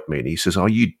a go at me and he says, "Oh,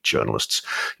 you journalists,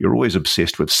 you're always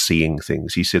obsessed with seeing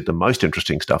things." He said the most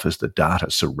interesting stuff is the data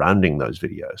surrounding those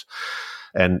videos.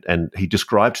 And he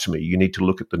described to me, you need to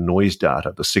look at the noise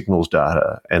data, the signals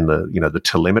data, and the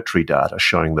telemetry data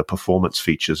showing the performance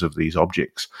features of these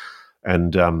objects.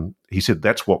 And he said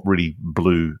that's what really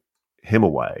blew him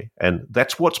away. And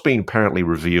that's what's been apparently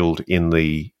revealed in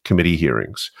the committee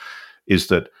hearings, is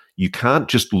that you can't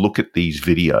just look at these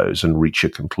videos and reach a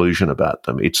conclusion about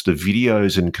them. It's the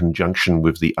videos in conjunction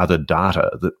with the other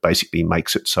data that basically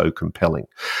makes it so compelling,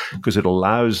 because it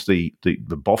allows the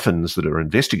boffins that are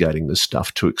investigating this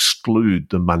stuff to exclude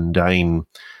the mundane,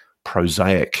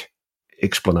 prosaic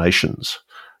explanations.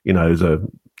 God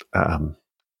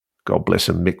bless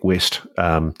him, Mick West,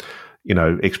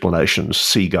 explanations,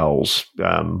 seagulls,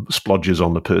 splodges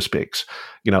on the perspex.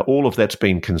 All of that's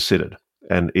been considered.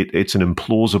 And it's an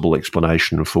implausible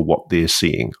explanation for what they're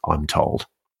seeing, I'm told.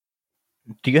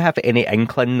 Do you have any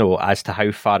inkling, though, as to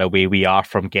how far away we are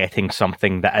from getting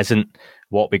something that isn't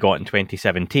what we got in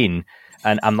 2017?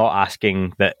 And I'm not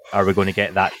asking that, are we going to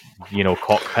get that,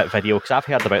 cockpit video, because I've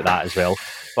heard about that as well,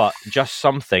 but just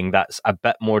something that's a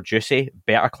bit more juicy,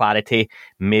 better clarity,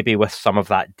 maybe with some of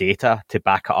that data to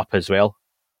back it up as well.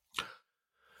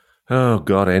 Oh,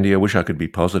 God, Andy, I wish I could be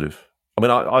positive. I mean,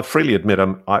 I freely admit,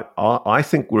 I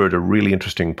think we're at a really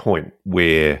interesting point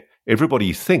where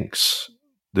everybody thinks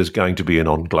there's going to be an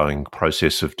ongoing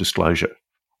process of disclosure.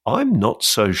 I'm not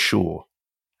so sure.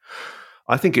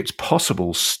 I think it's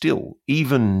possible still,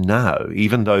 even now,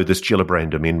 even though this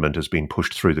Gillibrand Amendment has been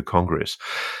pushed through the Congress,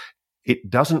 it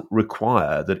doesn't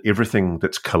require that everything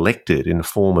that's collected in the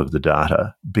form of the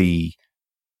data be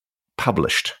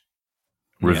published,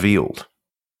 revealed.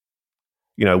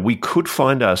 We could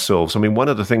find ourselves, one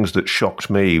of the things that shocked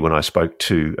me when I spoke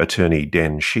to attorney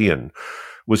Dan Sheehan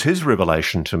was his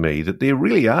revelation to me that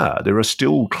there are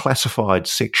still classified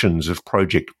sections of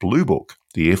Project Blue Book,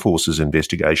 the Air Force's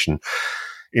investigation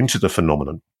into the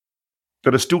phenomenon,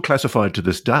 that are still classified to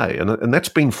this day. And that's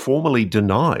been formally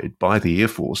denied by the Air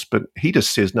Force, but he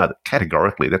just says, no,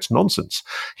 categorically, that's nonsense.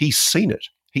 He's seen it.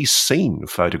 He's seen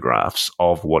photographs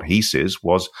of what he says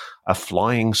was a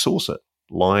flying saucer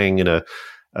lying in a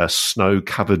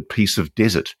snow-covered piece of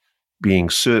desert being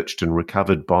searched and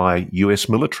recovered by US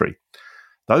military.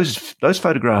 Those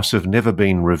photographs have never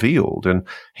been revealed, and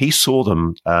he saw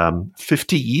them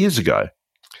 50 years ago.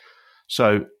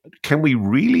 So can we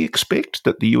really expect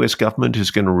that the US government is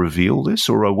going to reveal this,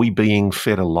 or are we being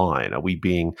fed a line?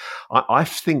 I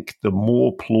think the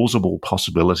more plausible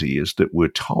possibility is that we're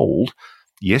told,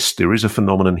 yes, there is a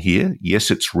phenomenon here. Yes,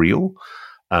 it's real.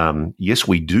 Yes,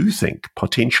 we do think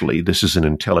potentially this is an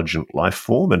intelligent life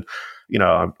form. And,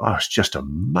 I was just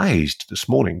amazed this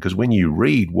morning because when you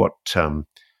read what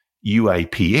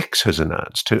UAPX has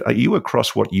announced, are you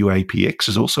across what UAPX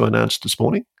has also announced this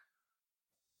morning?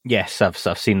 Yes, I've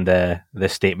seen the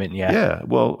statement, yeah. Yeah,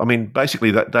 well,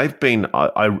 basically that they've been,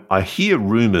 I hear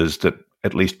rumours that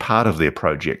at least part of their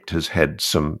project has had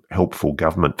some helpful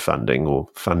government funding or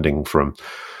funding from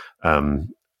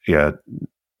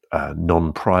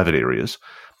non-private areas,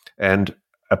 and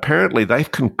apparently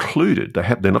they've concluded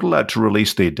they're not allowed to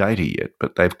release their data yet,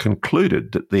 but they've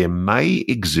concluded that there may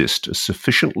exist a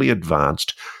sufficiently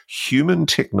advanced human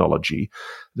technology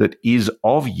that is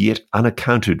of yet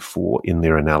unaccounted for in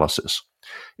their analysis.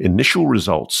 Initial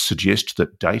results suggest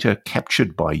that data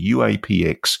captured by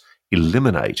UAPX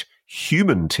eliminate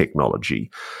human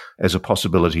technology as a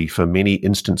possibility for many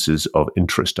instances of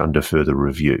interest under further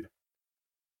review.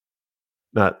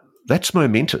 Now, that's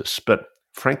momentous, but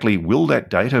frankly, will that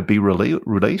data be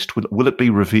released? Will it be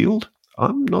revealed?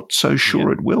 I'm not so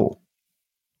sure it will.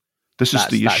 This is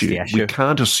the issue.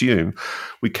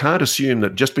 We can't assume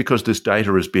that just because this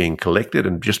data is being collected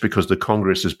and just because the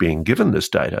Congress is being given this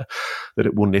data, that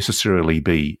it will necessarily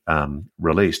be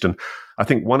released. And I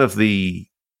think one of the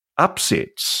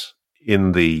upsets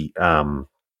in the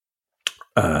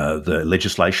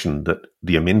legislation, that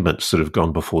the amendments that have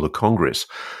gone before the Congress,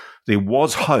 there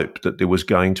was hope that there was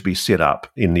going to be set up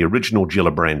in the original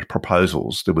Gillibrand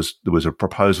proposals. There was a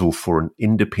proposal for an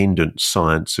independent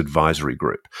science advisory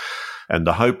group, and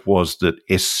the hope was that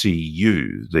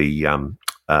SCU, the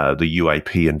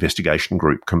UAP investigation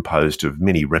group composed of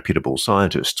many reputable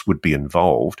scientists, would be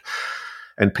involved.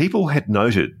 And people had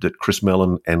noted that Chris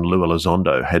Mellon and Lou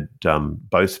Elizondo had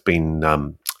both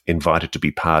been invited to be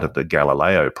part of the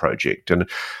Galileo project, and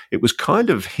it was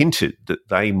kind of hinted that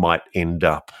they might end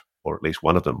up, or at least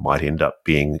one of them might end up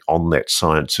being on that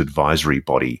science advisory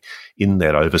body in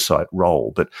that oversight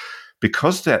role. But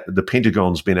because the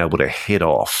Pentagon's been able to head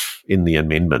off in the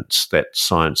amendments that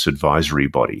science advisory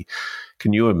body,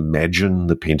 can you imagine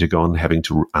the Pentagon having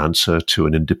to answer to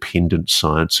an independent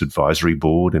science advisory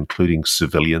board, including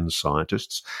civilian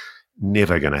scientists?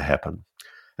 Never going to happen.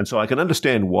 And so I can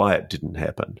understand why it didn't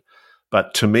happen.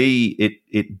 But to me,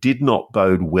 it did not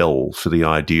bode well for the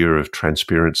idea of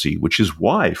transparency, which is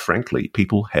why, frankly,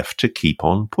 people have to keep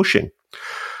on pushing.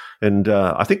 And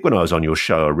I think when I was on your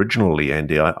show originally,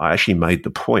 Andy, I actually made the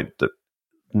point that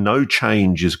no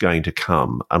change is going to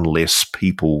come unless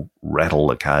people rattle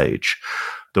the cage.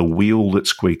 The wheel that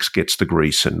squeaks gets the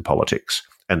grease in politics.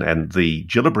 And the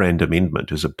Gillibrand Amendment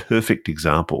is a perfect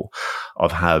example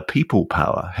of how people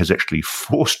power has actually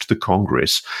forced the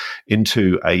Congress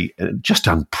into a just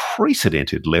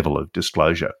unprecedented level of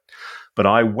disclosure. But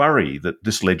I worry that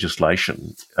this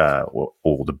legislation,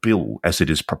 or the bill as it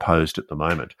is proposed at the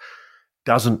moment,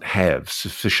 doesn't have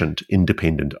sufficient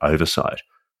independent oversight.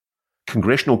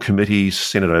 Congressional committees,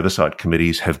 Senate oversight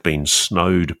committees have been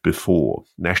snowed before.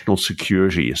 National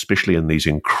security, especially in these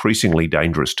increasingly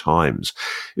dangerous times,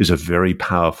 is a very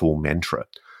powerful mantra.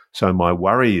 So my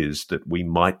worry is that we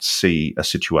might see a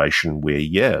situation where,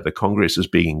 the Congress is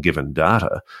being given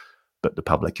data, but the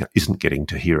public isn't getting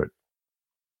to hear it.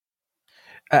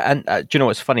 And do you know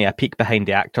what's funny? I peek behind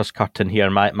the actor's curtain here.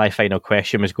 My final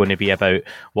question was going to be about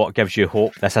what gives you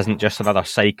hope. This isn't just another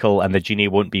cycle and the genie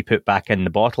won't be put back in the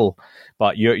bottle.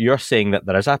 But you're saying that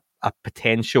there is a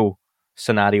potential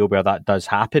scenario where that does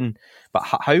happen. But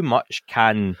how much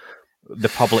can the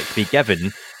public be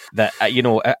given that,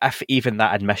 if even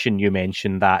that admission you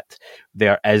mentioned that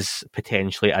there is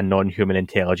potentially a non-human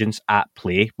intelligence at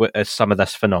play with some of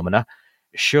this phenomena,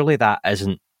 surely that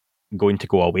isn't going to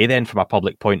go away then from a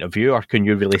public point of view, or can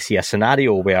you really see a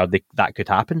scenario where that could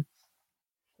happen?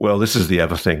 Well, this is the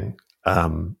other thing.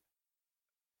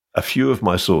 A few of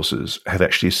my sources have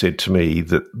actually said to me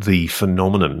that the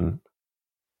phenomenon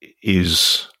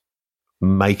is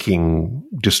making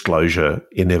disclosure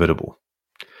inevitable.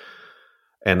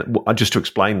 And just to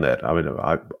explain that, I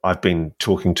mean, I've been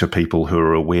talking to people who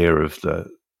are aware of the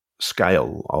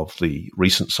scale of the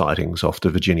recent sightings off the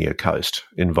Virginia coast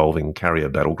involving carrier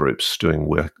battle groups doing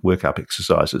workup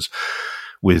exercises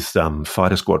with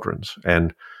fighter squadrons.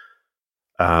 And,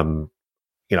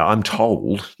 I'm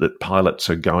told that pilots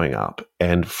are going up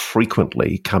and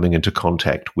frequently coming into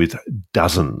contact with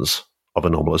dozens of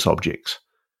anomalous objects.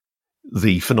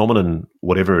 The phenomenon,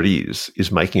 whatever it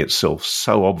is making itself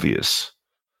so obvious,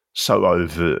 so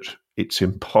overt, it's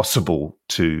impossible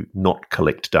to not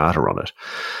collect data on it.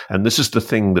 And this is the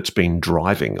thing that's been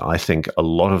driving, I think, a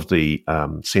lot of the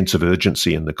sense of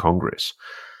urgency in the Congress.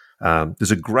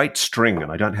 There's a great string, and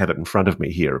I don't have it in front of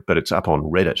me here, but it's up on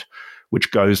Reddit,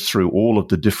 which goes through all of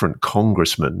the different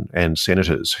congressmen and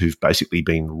senators who've basically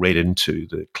been read into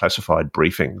the classified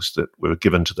briefings that were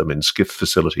given to them in SCIF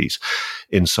facilities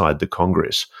inside the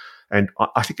Congress. And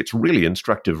I think it's really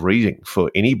instructive reading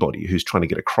for anybody who's trying to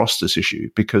get across this issue,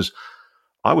 because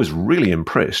I was really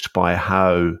impressed by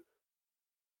how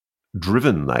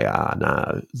driven they are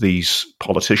now, these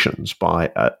politicians,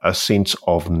 by a sense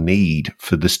of need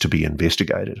for this to be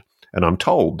investigated. And I'm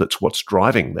told that's what's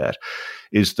driving that,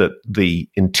 is that the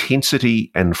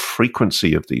intensity and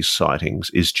frequency of these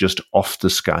sightings is just off the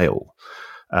scale.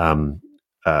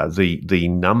 The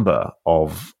number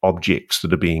of objects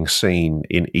that are being seen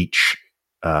in each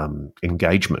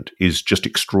engagement is just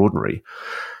extraordinary.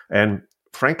 And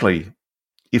frankly,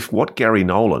 if what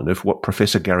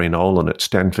Professor Gary Nolan at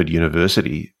Stanford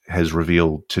University has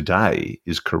revealed today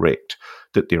is correct,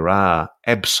 that there are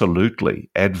absolutely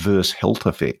adverse health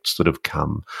effects that have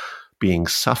come being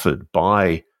suffered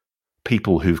by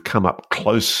people who've come up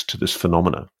close to this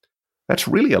phenomena, that's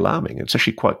really alarming. It's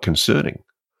actually quite concerning.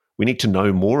 We need to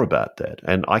know more about that.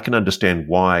 And I can understand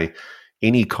why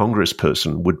any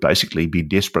congressperson would basically be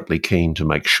desperately keen to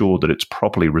make sure that it's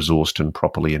properly resourced and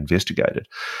properly investigated.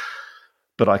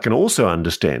 But I can also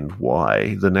understand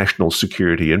why the national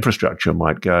security infrastructure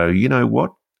might go, you know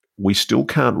what, we still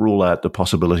can't rule out the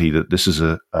possibility that this is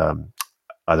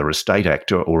either a state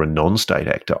actor or a non-state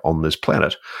actor on this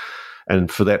planet.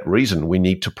 And for that reason, we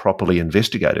need to properly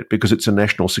investigate it because it's a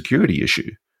national security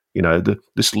issue. You know,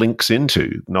 this links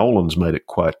into, Nolan's made it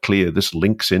quite clear, this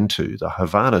links into the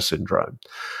Havana syndrome.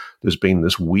 There's been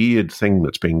this weird thing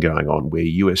that's been going on where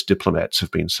US diplomats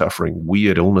have been suffering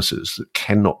weird illnesses that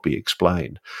cannot be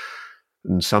explained.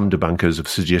 And some debunkers have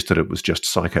suggested it was just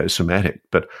psychosomatic.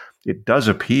 But it does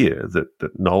appear that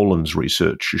Nolan's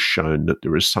research has shown that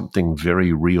there is something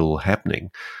very real happening.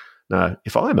 Now,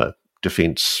 if I'm a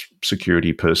defense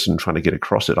security person trying to get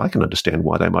across it, I can understand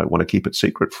why they might want to keep it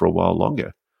secret for a while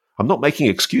longer. I'm not making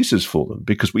excuses for them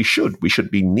because we should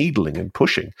be needling and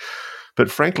pushing. But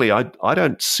frankly, I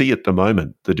don't see at the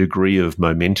moment the degree of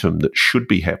momentum that should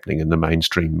be happening in the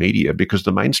mainstream media because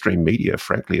the mainstream media,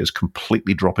 frankly, is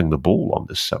completely dropping the ball on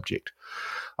this subject.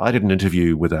 I did an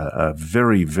interview with a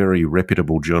very, very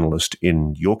reputable journalist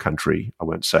in your country, I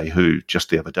won't say who, just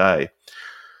the other day,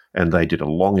 and they did a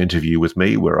long interview with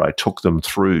me where I took them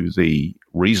through the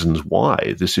reasons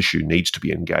why this issue needs to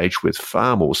be engaged with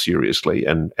far more seriously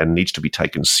and needs to be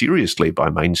taken seriously by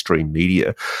mainstream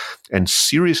media and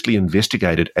seriously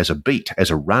investigated as a beat, as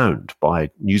a round by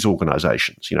news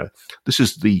organizations. You know, this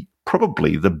is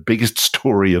probably the biggest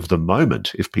story of the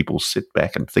moment if people sit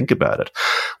back and think about it.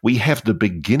 We have the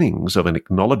beginnings of an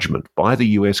acknowledgement by the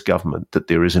US government that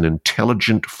there is an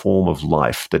intelligent form of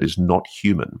life that is not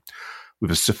human, with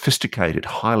a sophisticated,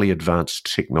 highly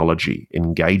advanced technology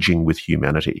engaging with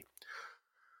humanity.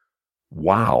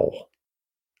 Wow.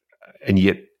 And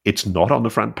yet it's not on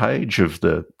the front page of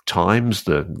the Times,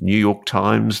 the New York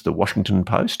Times, the Washington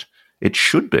Post. It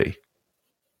should be.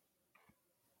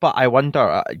 But I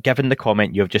wonder, given the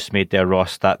comment you've just made there,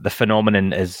 Ross, that the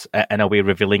phenomenon is in a way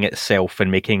revealing itself and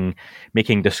making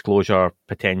disclosure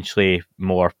potentially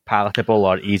more palatable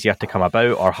or easier to come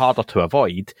about or harder to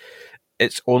avoid,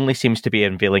 it only seems to be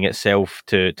unveiling itself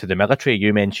to the military.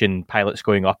 You mentioned pilots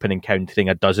going up and encountering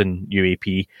a dozen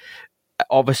UAP.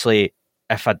 Obviously,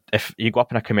 if you go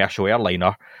up in a commercial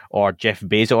airliner, or Jeff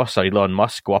Bezos or Elon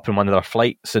Musk go up in one of their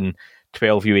flights and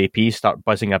 12 UAPs start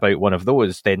buzzing about one of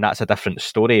those, then that's a different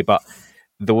story. But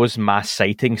those mass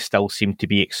sightings still seem to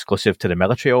be exclusive to the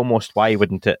military almost. Why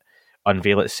wouldn't it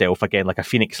unveil itself again, like a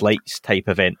Phoenix Lights type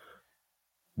event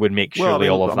would make surely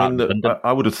all of that redundant?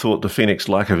 I would have thought the Phoenix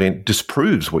Light event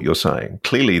disproves what you're saying.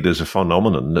 Clearly, there's a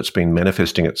phenomenon that's been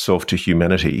manifesting itself to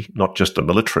humanity, not just the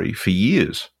military, for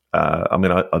years.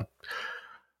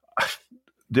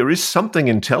 There is something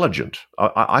intelligent.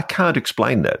 I can't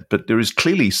explain that, but there is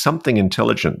clearly something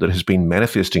intelligent that has been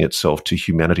manifesting itself to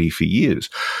humanity for years.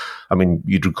 I mean,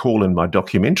 you'd recall in my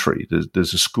documentary,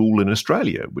 there's a school in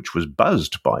Australia which was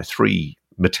buzzed by 3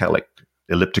 metallic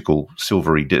elliptical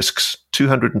silvery discs.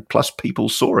 200 plus people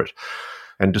saw it.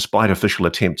 And despite official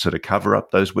attempts at a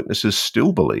cover-up, those witnesses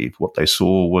still believe what they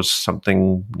saw was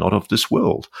something not of this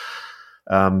world.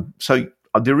 So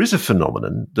there is a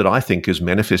phenomenon that I think is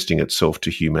manifesting itself to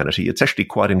humanity. It's actually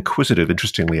quite inquisitive,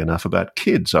 interestingly enough, about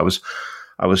kids. I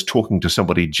was talking to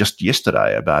somebody just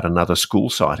yesterday about another school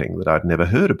sighting that I'd never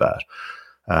heard about.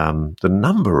 The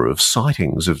number of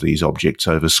sightings of these objects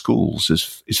over schools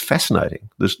is fascinating.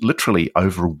 There's literally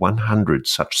over 100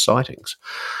 such sightings.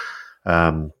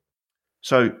 And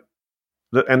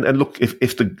look,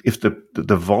 if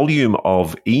the volume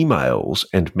of emails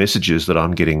and messages that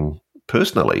I'm getting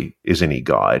personally is any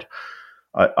guide,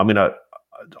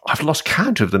 I've lost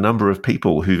count of the number of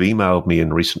people who've emailed me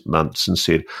in recent months and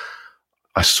said,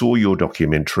 I saw your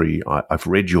documentary, I've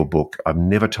read your book, I've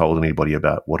never told anybody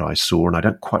about what I saw, and I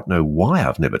don't quite know why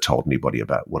I've never told anybody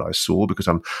about what I saw, because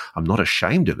I'm not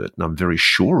ashamed of it, and I'm very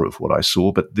sure of what I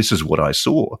saw, but this is what I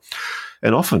saw.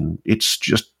 And often it's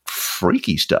just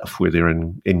freaky stuff where they're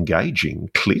engaging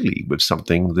clearly with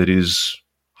something that is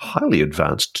highly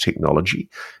advanced technology,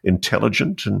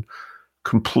 intelligent, and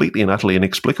completely and utterly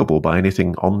inexplicable by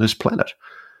anything on this planet.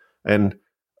 And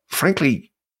frankly,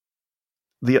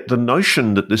 the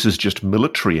notion that this is just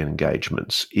military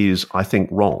engagements is, I think,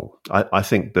 wrong. I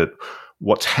think that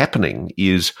what's happening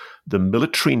is the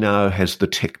military now has the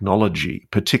technology,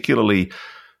 particularly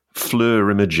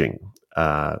FLIR imaging,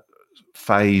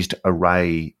 phased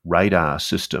array radar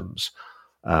systems,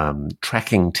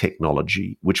 tracking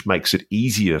technology, which makes it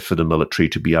easier for the military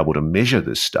to be able to measure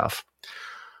this stuff.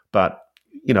 But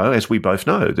as we both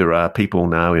know, there are people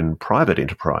now in private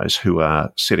enterprise who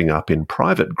are setting up in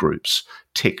private groups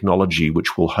technology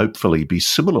which will hopefully be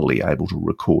similarly able to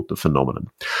record the phenomenon.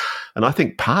 And I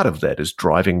think part of that is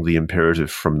driving the imperative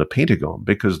from the Pentagon,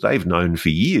 because they've known for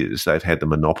years they've had the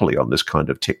monopoly on this kind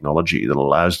of technology that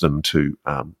allows them to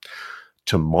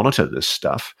monitor this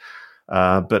stuff.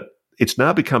 But it's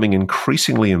now becoming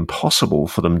increasingly impossible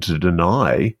for them to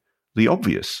deny the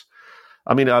obvious.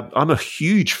 I mean, I'm a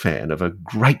huge fan of a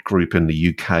great group in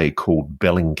the UK called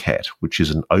Bellingcat, which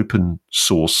is an open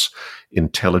source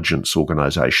intelligence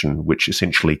organisation which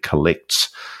essentially collects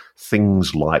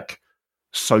things like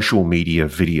social media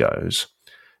videos.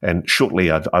 And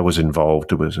shortly I was involved.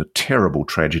 There was a terrible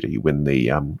tragedy when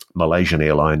the Malaysian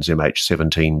Airlines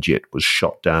MH17 jet was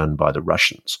shot down by the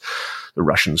Russians. The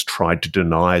Russians tried to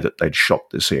deny that they'd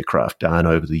shot this aircraft down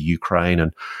over the Ukraine,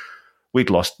 and we'd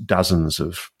lost dozens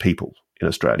of people in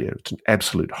Australia. It's an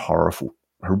absolute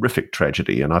horrific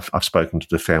tragedy. And I've spoken to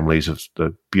the families of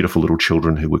the beautiful little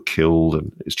children who were killed,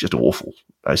 and it's just awful,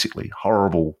 basically.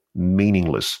 Horrible,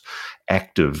 meaningless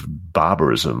act of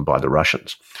barbarism by the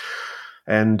Russians.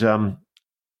 And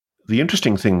the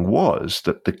interesting thing was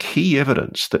that the key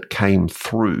evidence that came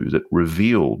through that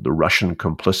revealed the Russian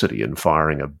complicity in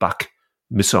firing a Buck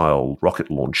missile rocket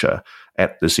launcher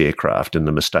at this aircraft in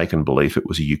the mistaken belief it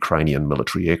was a Ukrainian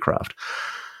military aircraft.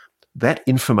 That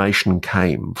information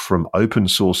came from open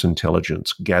source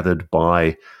intelligence gathered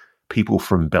by people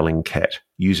from Bellingcat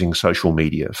using social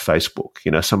media, Facebook.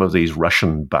 Some of these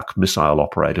Russian Buck missile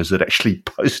operators that actually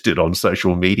posted on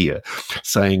social media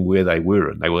saying where they were,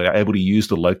 and they were able to use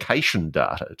the location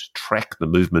data to track the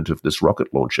movement of this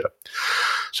rocket launcher.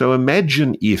 So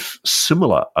imagine if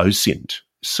similar OSINT,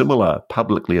 similar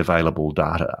publicly available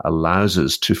data allows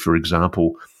us to, for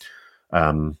example,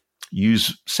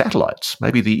 use satellites,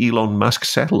 maybe the Elon Musk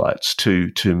satellites,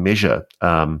 to measure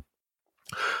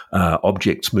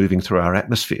objects moving through our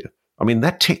atmosphere. I mean,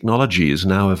 that technology is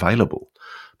now available.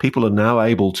 People are now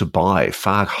able to buy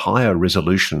far higher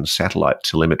resolution satellite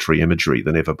telemetry imagery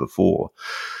than ever before.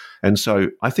 And so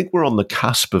I think we're on the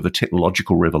cusp of a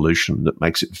technological revolution that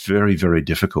makes it very, very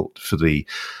difficult for the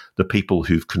people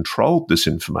who've controlled this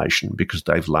information, because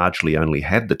they've largely only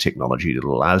had the technology that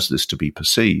allows this to be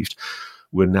perceived.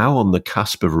 We're now on the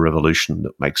cusp of a revolution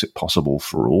that makes it possible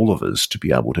for all of us to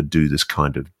be able to do this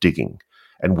kind of digging.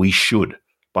 And we should.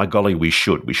 By golly, we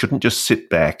should. We shouldn't just sit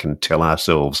back and tell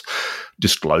ourselves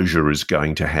disclosure is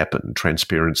going to happen,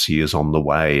 transparency is on the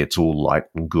way, it's all light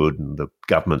and good, and the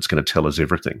government's going to tell us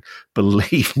everything.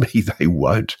 Believe me, they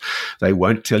won't. They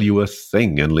won't tell you a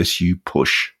thing unless you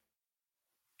push.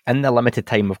 In the limited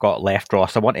time we've got left,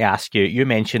 Ross, I want to ask you, you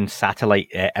mentioned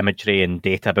satellite imagery and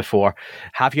data before.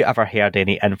 Have you ever heard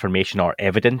any information or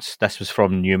evidence, this was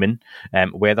from Newman,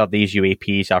 whether these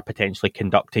UAPs are potentially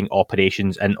conducting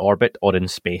operations in orbit or in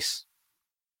space?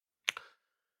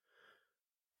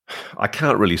 I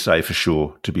can't really say for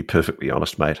sure, to be perfectly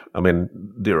honest, mate. I mean,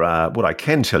 what I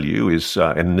can tell you is,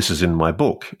 and this is in my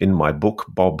book,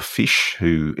 Bob Fish,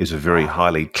 who is a very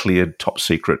highly cleared, top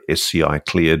secret SCI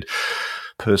cleared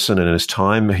person in his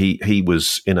time. He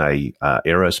was in a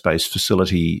aerospace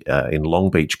facility in Long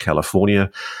Beach,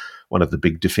 California, one of the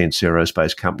big defense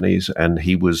aerospace companies, and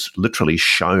he was literally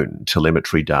shown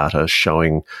telemetry data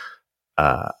showing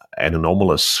an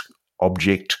anomalous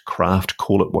object, craft,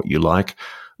 call it what you like,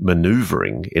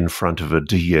 maneuvering in front of a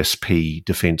DSP,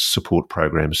 Defense Support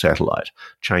Program satellite,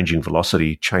 changing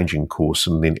velocity, changing course,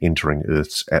 and then entering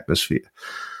Earth's atmosphere.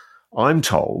 I'm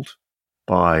told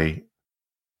by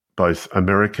both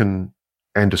American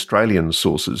and Australian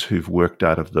sources who've worked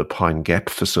out of the Pine Gap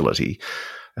facility,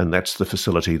 and that's the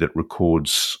facility that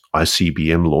records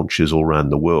ICBM launches all around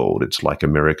the world. It's like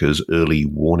America's early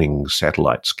warning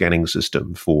satellite scanning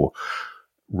system for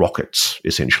rockets,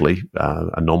 essentially,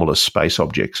 anomalous space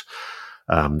objects.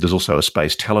 There's also a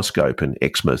space telescope in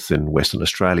Exmouth in Western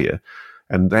Australia,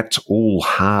 and that's all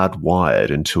hardwired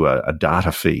into a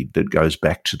data feed that goes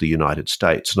back to the United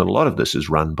States. And a lot of this is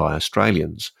run by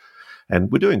Australians. And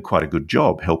we're doing quite a good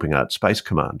job helping out Space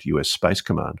Command, US Space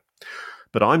Command.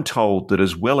 But I'm told that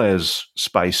as well as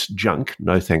space junk,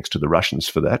 no thanks to the Russians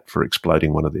for that, for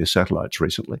exploding one of their satellites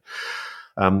recently,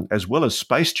 as well as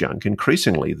space junk,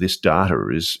 increasingly this data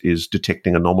is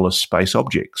detecting anomalous space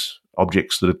objects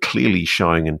that are clearly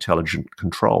showing intelligent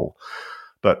control.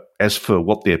 But as for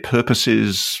what their purpose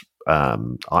is,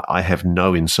 I have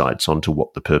no insights onto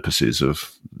what the purpose is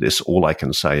of this. All I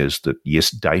can say is that,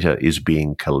 yes, data is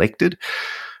being collected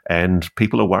and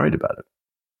people are worried about it.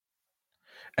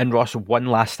 And Ross, one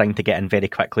last thing to get in very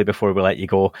quickly before we let you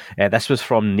go. This was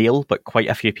from Neil, but quite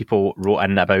a few people wrote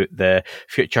in about the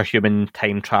future human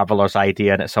time travelers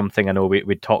idea, and it's something I know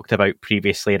we talked about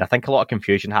previously, and I think a lot of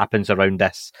confusion happens around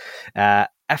this.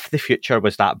 If the future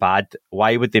was that bad,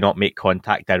 why would they not make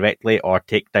contact directly or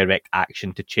take direct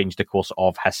action to change the course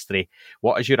of history?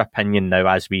 What is your opinion now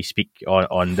as we speak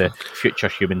on the future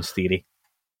humans theory?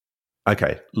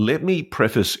 Okay, let me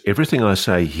preface everything I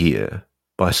say here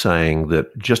by saying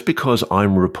that just because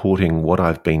I'm reporting what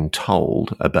I've been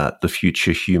told about the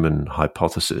future human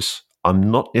hypothesis, I'm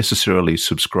not necessarily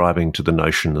subscribing to the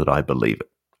notion that I believe it.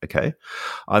 Okay,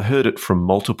 I've heard it from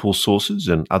multiple sources,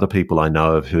 and other people I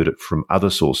know have heard it from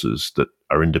other sources that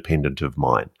are independent of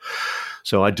mine.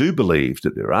 So I do believe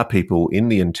that there are people in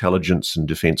the intelligence and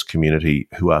defense community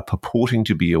who are purporting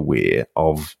to be aware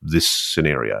of this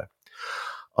scenario.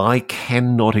 I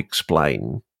cannot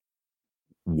explain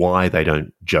why they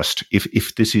don't just,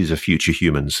 if this is a future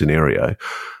human scenario,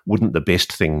 wouldn't the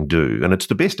best thing do, and it's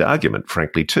the best argument,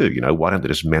 frankly, too, why don't they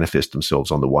just manifest themselves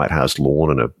on the White House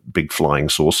lawn in a big flying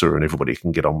saucer and everybody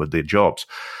can get on with their jobs?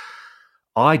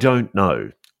 I don't know.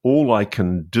 All I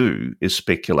can do is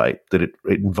speculate that it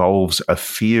involves a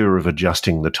fear of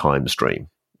adjusting the time stream,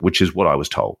 which is what I was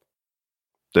told.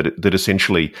 That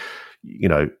essentially,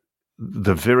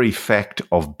 the very fact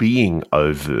of being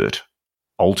overt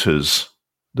alters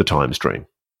the time stream.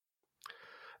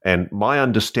 And my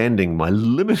understanding, my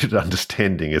limited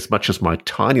understanding, as much as my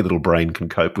tiny little brain can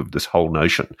cope with this whole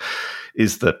notion,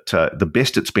 is that the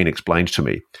best it's been explained to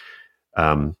me,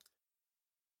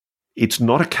 it's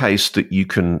not a case that you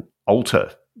can alter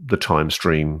the time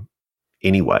stream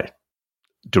anyway,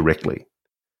 directly.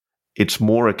 It's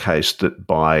more a case that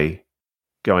by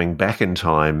going back in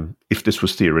time, if this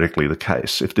was theoretically the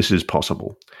case, if this is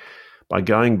possible, by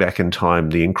going back in time,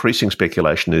 the increasing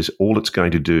speculation is all it's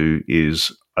going to do is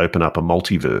open up a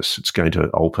multiverse. It's going to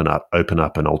open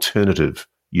up an alternative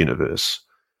universe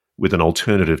with an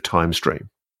alternative time stream.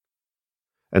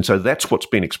 And so that's what's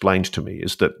been explained to me,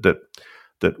 is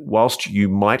that whilst you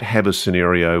might have a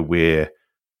scenario where,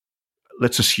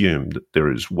 let's assume that there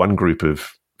is one group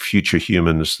of future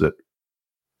humans that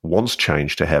wants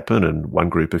change to happen and one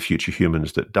group of future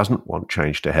humans that doesn't want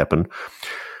change to happen,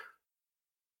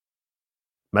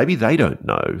 maybe they don't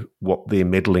know what their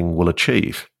meddling will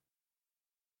achieve.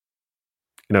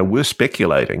 We're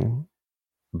speculating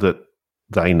that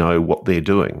they know what they're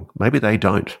doing. Maybe they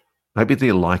don't. Maybe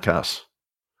they're like us.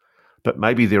 But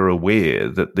maybe they're aware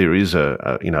that there is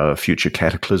a future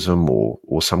cataclysm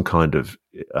or some kind of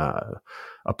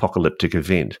apocalyptic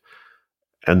event,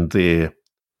 and they're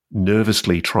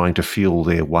nervously trying to feel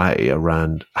their way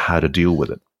around how to deal with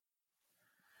it.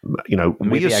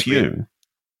 We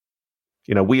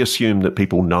assume that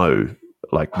people know,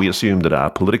 like we assume that our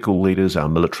political leaders, our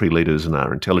military leaders, and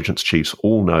our intelligence chiefs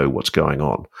all know what's going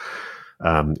on.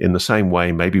 In the same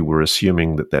way, maybe we're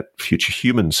assuming that future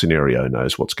human scenario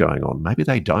knows what's going on. Maybe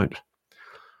they don't.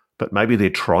 But maybe they're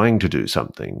trying to do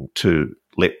something to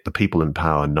let the people in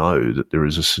power know that there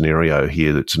is a scenario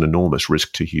here that's an enormous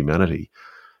risk to humanity.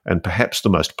 And perhaps the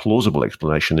most plausible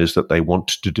explanation is that they want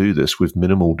to do this with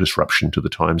minimal disruption to the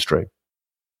time stream.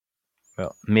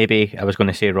 Well, maybe I was going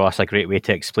to say, Ross, a great way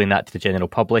to explain that to the general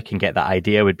public and get that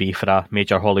idea would be for a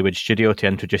major Hollywood studio to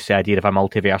introduce the idea of a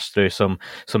multiverse through some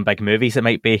big movies that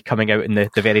might be coming out in the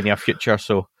very near future.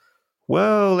 So,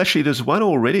 well, actually, there's one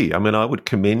already. I mean, I would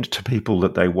commend to people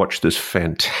that they watch this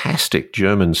fantastic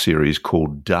German series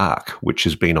called Dark, which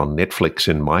has been on Netflix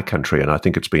in my country, and I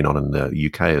think it's been on in the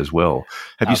UK as well.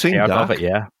 Have you seen Dark? I've heard of it,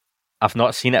 yeah. I've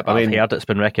not seen it, but I've heard it's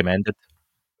been recommended.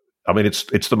 I mean,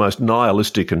 it's the most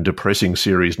nihilistic and depressing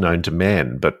series known to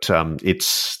man, but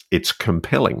it's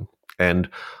compelling. And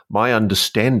my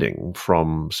understanding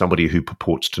from somebody who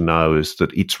purports to know is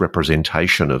that its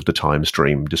representation of the time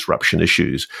stream disruption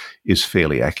issues is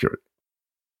fairly accurate.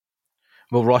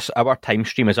 Well, Ross, our time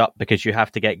stream is up because you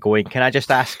have to get going. Can I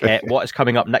just ask what is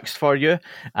coming up next for you,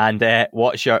 and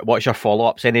what's your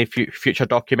follow-ups? Any future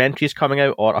documentaries coming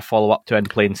out, or a follow-up to In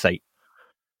Plain Sight?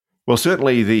 Well,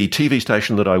 certainly the TV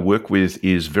station that I work with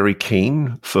is very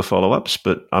keen for follow-ups,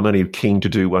 but I'm only keen to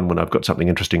do one when I've got something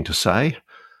interesting to say.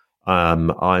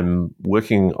 I'm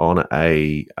working on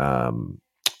a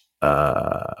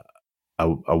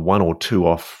one or two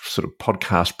off sort of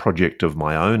podcast project of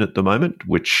my own at the moment,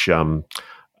 which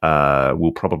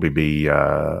will probably be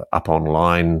up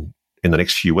online in the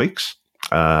next few weeks.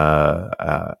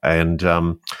 And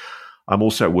I'm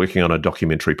also working on a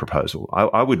documentary proposal.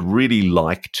 I would really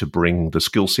like to bring the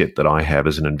skill set that I have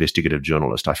as an investigative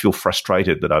journalist. I feel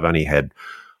frustrated that I've only had,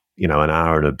 an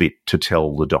hour and a bit to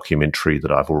tell the documentary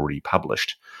that I've already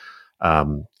published.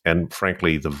 And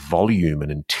frankly, the volume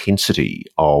and intensity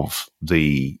of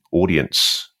the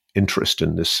audience interest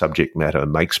in this subject matter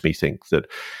makes me think that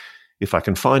if I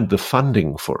can find the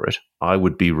funding for it, I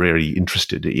would be very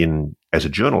interested in, as a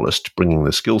journalist, bringing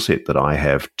the skill set that I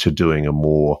have to doing a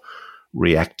more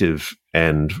reactive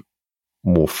and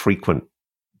more frequent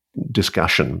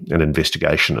discussion and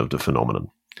investigation of the phenomenon.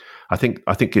 I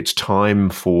think it's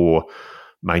time for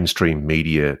mainstream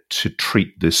media to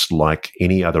treat this like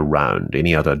any other round,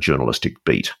 any other journalistic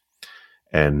beat.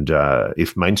 And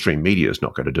if mainstream media is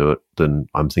not going to do it, then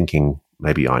I'm thinking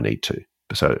maybe I need to.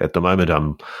 So at the moment,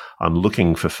 I'm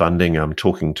looking for funding. I'm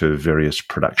talking to various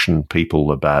production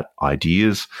people about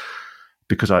ideas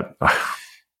because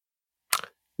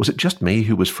was it just me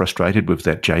who was frustrated with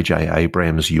that J.J.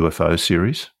 Abrams UFO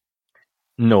series?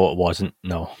 No, it wasn't.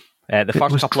 No. The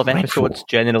first couple of episodes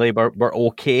generally were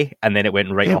okay, and then it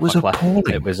went right off a cliff.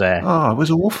 Appalling. It was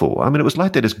awful. I mean, it was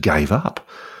like they just gave up.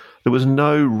 There was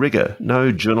no rigor,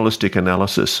 no journalistic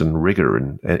analysis and rigor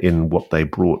in what they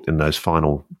brought in those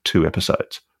final 2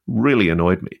 episodes. Really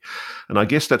annoyed me. And I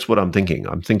guess that's what I'm thinking.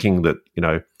 I'm thinking that,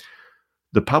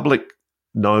 the public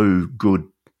know good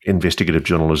investigative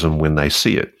journalism when they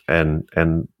see it. And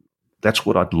that's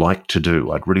what I'd like to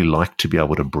do. I'd really like to be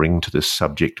able to bring to this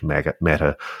subject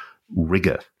matter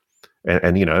rigor.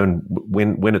 And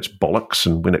when it's bollocks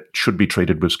and when it should be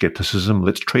treated with skepticism,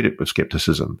 let's treat it with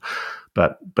skepticism.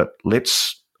 But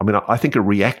I think a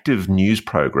reactive news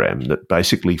program that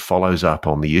basically follows up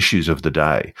on the issues of the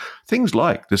day, things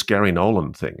like this Gary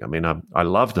Nolan thing. I mean, I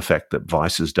love the fact that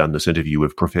Vice has done this interview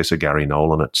with Professor Gary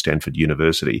Nolan at Stanford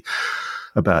University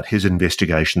about his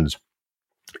investigations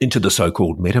into the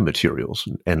so-called metamaterials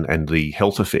and the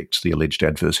health effects, the alleged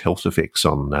adverse health effects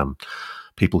on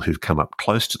people who've come up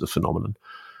close to the phenomenon.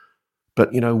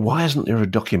 But, why isn't there a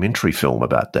documentary film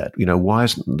about that? Why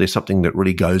isn't there something that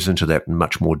really goes into that in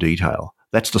much more detail?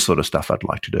 That's the sort of stuff I'd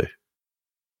like to do.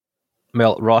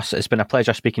 Well, Ross, it's been a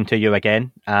pleasure speaking to you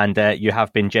again, and you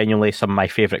have been genuinely some of my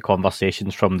favourite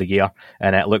conversations from the year,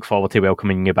 and I look forward to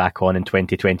welcoming you back on in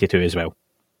 2022 as well.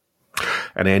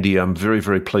 And Andy, I'm very,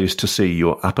 very pleased to see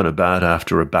you're up and about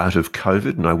after a bout of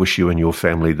COVID, and I wish you and your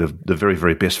family the very,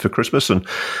 very best for Christmas, and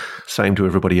same to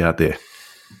everybody out there.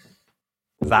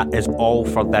 That is all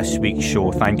for this week's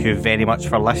show. Thank you very much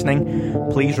for listening.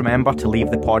 Please remember to leave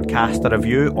the podcast a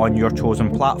review on your chosen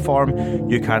platform.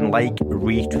 You can like,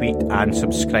 retweet and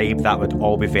subscribe. That would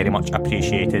all be very much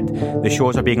appreciated. The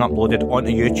shows are being uploaded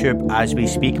onto YouTube as we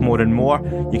speak more and more.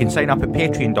 You can sign up at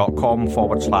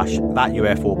patreon.com/That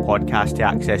UFO podcast to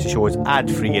access shows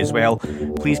ad-free as well.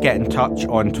 Please get in touch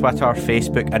on Twitter,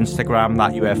 Facebook, Instagram,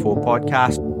 That UFO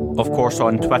podcast. Of course,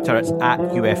 on Twitter, it's at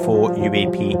UFO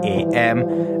UAPAM.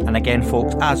 And again,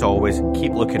 folks, as always,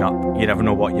 keep looking up. You never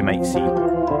know what you might see.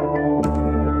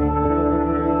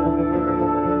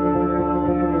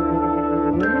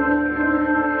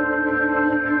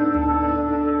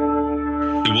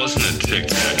 It wasn't a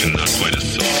tic-tac and not quite a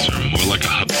saucer, more like a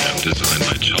hubcap designed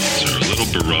by Chaucer, a little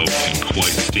Baroque and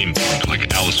quite steampunk,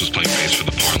 like Alice was playing bass for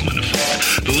the Parliament of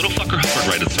Folk. The little fucker hovered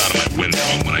right outside of my window,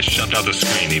 and when I shoved out the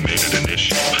screen, he made it an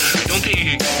issue. I don't think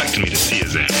he expected me to see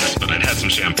his ass, but I'd had some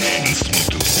champagne and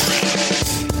smoked a little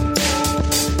grass.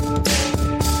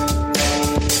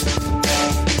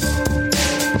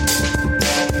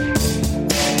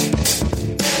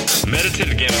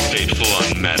 Meditative game of state full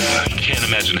on meta. I can't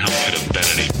imagine how it could have been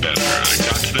any better. I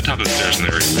got to the top of the stairs and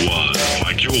there he was.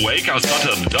 Like, you awake? I was about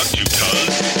to abduct you, cuz.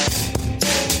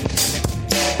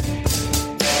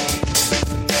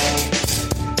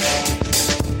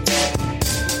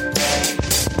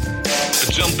 I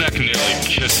jumped back and nearly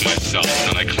kissed myself,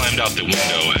 and I climbed out the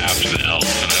window after the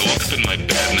elf, and I woke up in my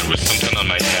bed and there was something on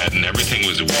my head and everything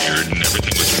was weird and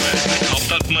everything was red. And I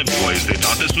called out to my boys. They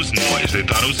thought this was noise. They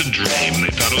thought it was a dream. And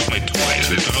they thought it was my toys.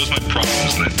 They thought it was my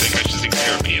problems, and they think I should seek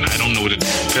therapy, and I don't know what to do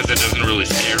because it doesn't really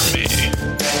scare me.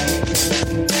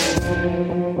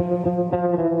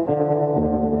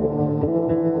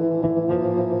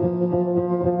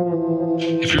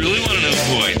 If you really want to know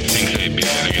who I think may be, I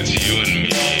think it's you and me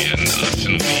and us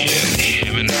and we and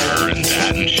him and her and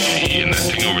that and she and that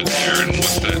thing over there and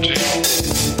what's that, Jake?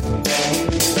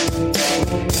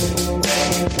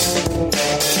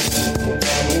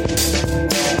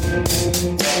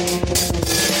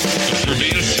 But for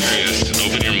being serious,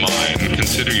 open your mind,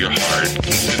 consider your heart,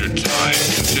 consider time,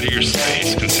 consider your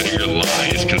space, consider your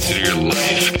lies, consider your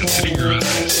life, consider your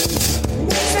eyes.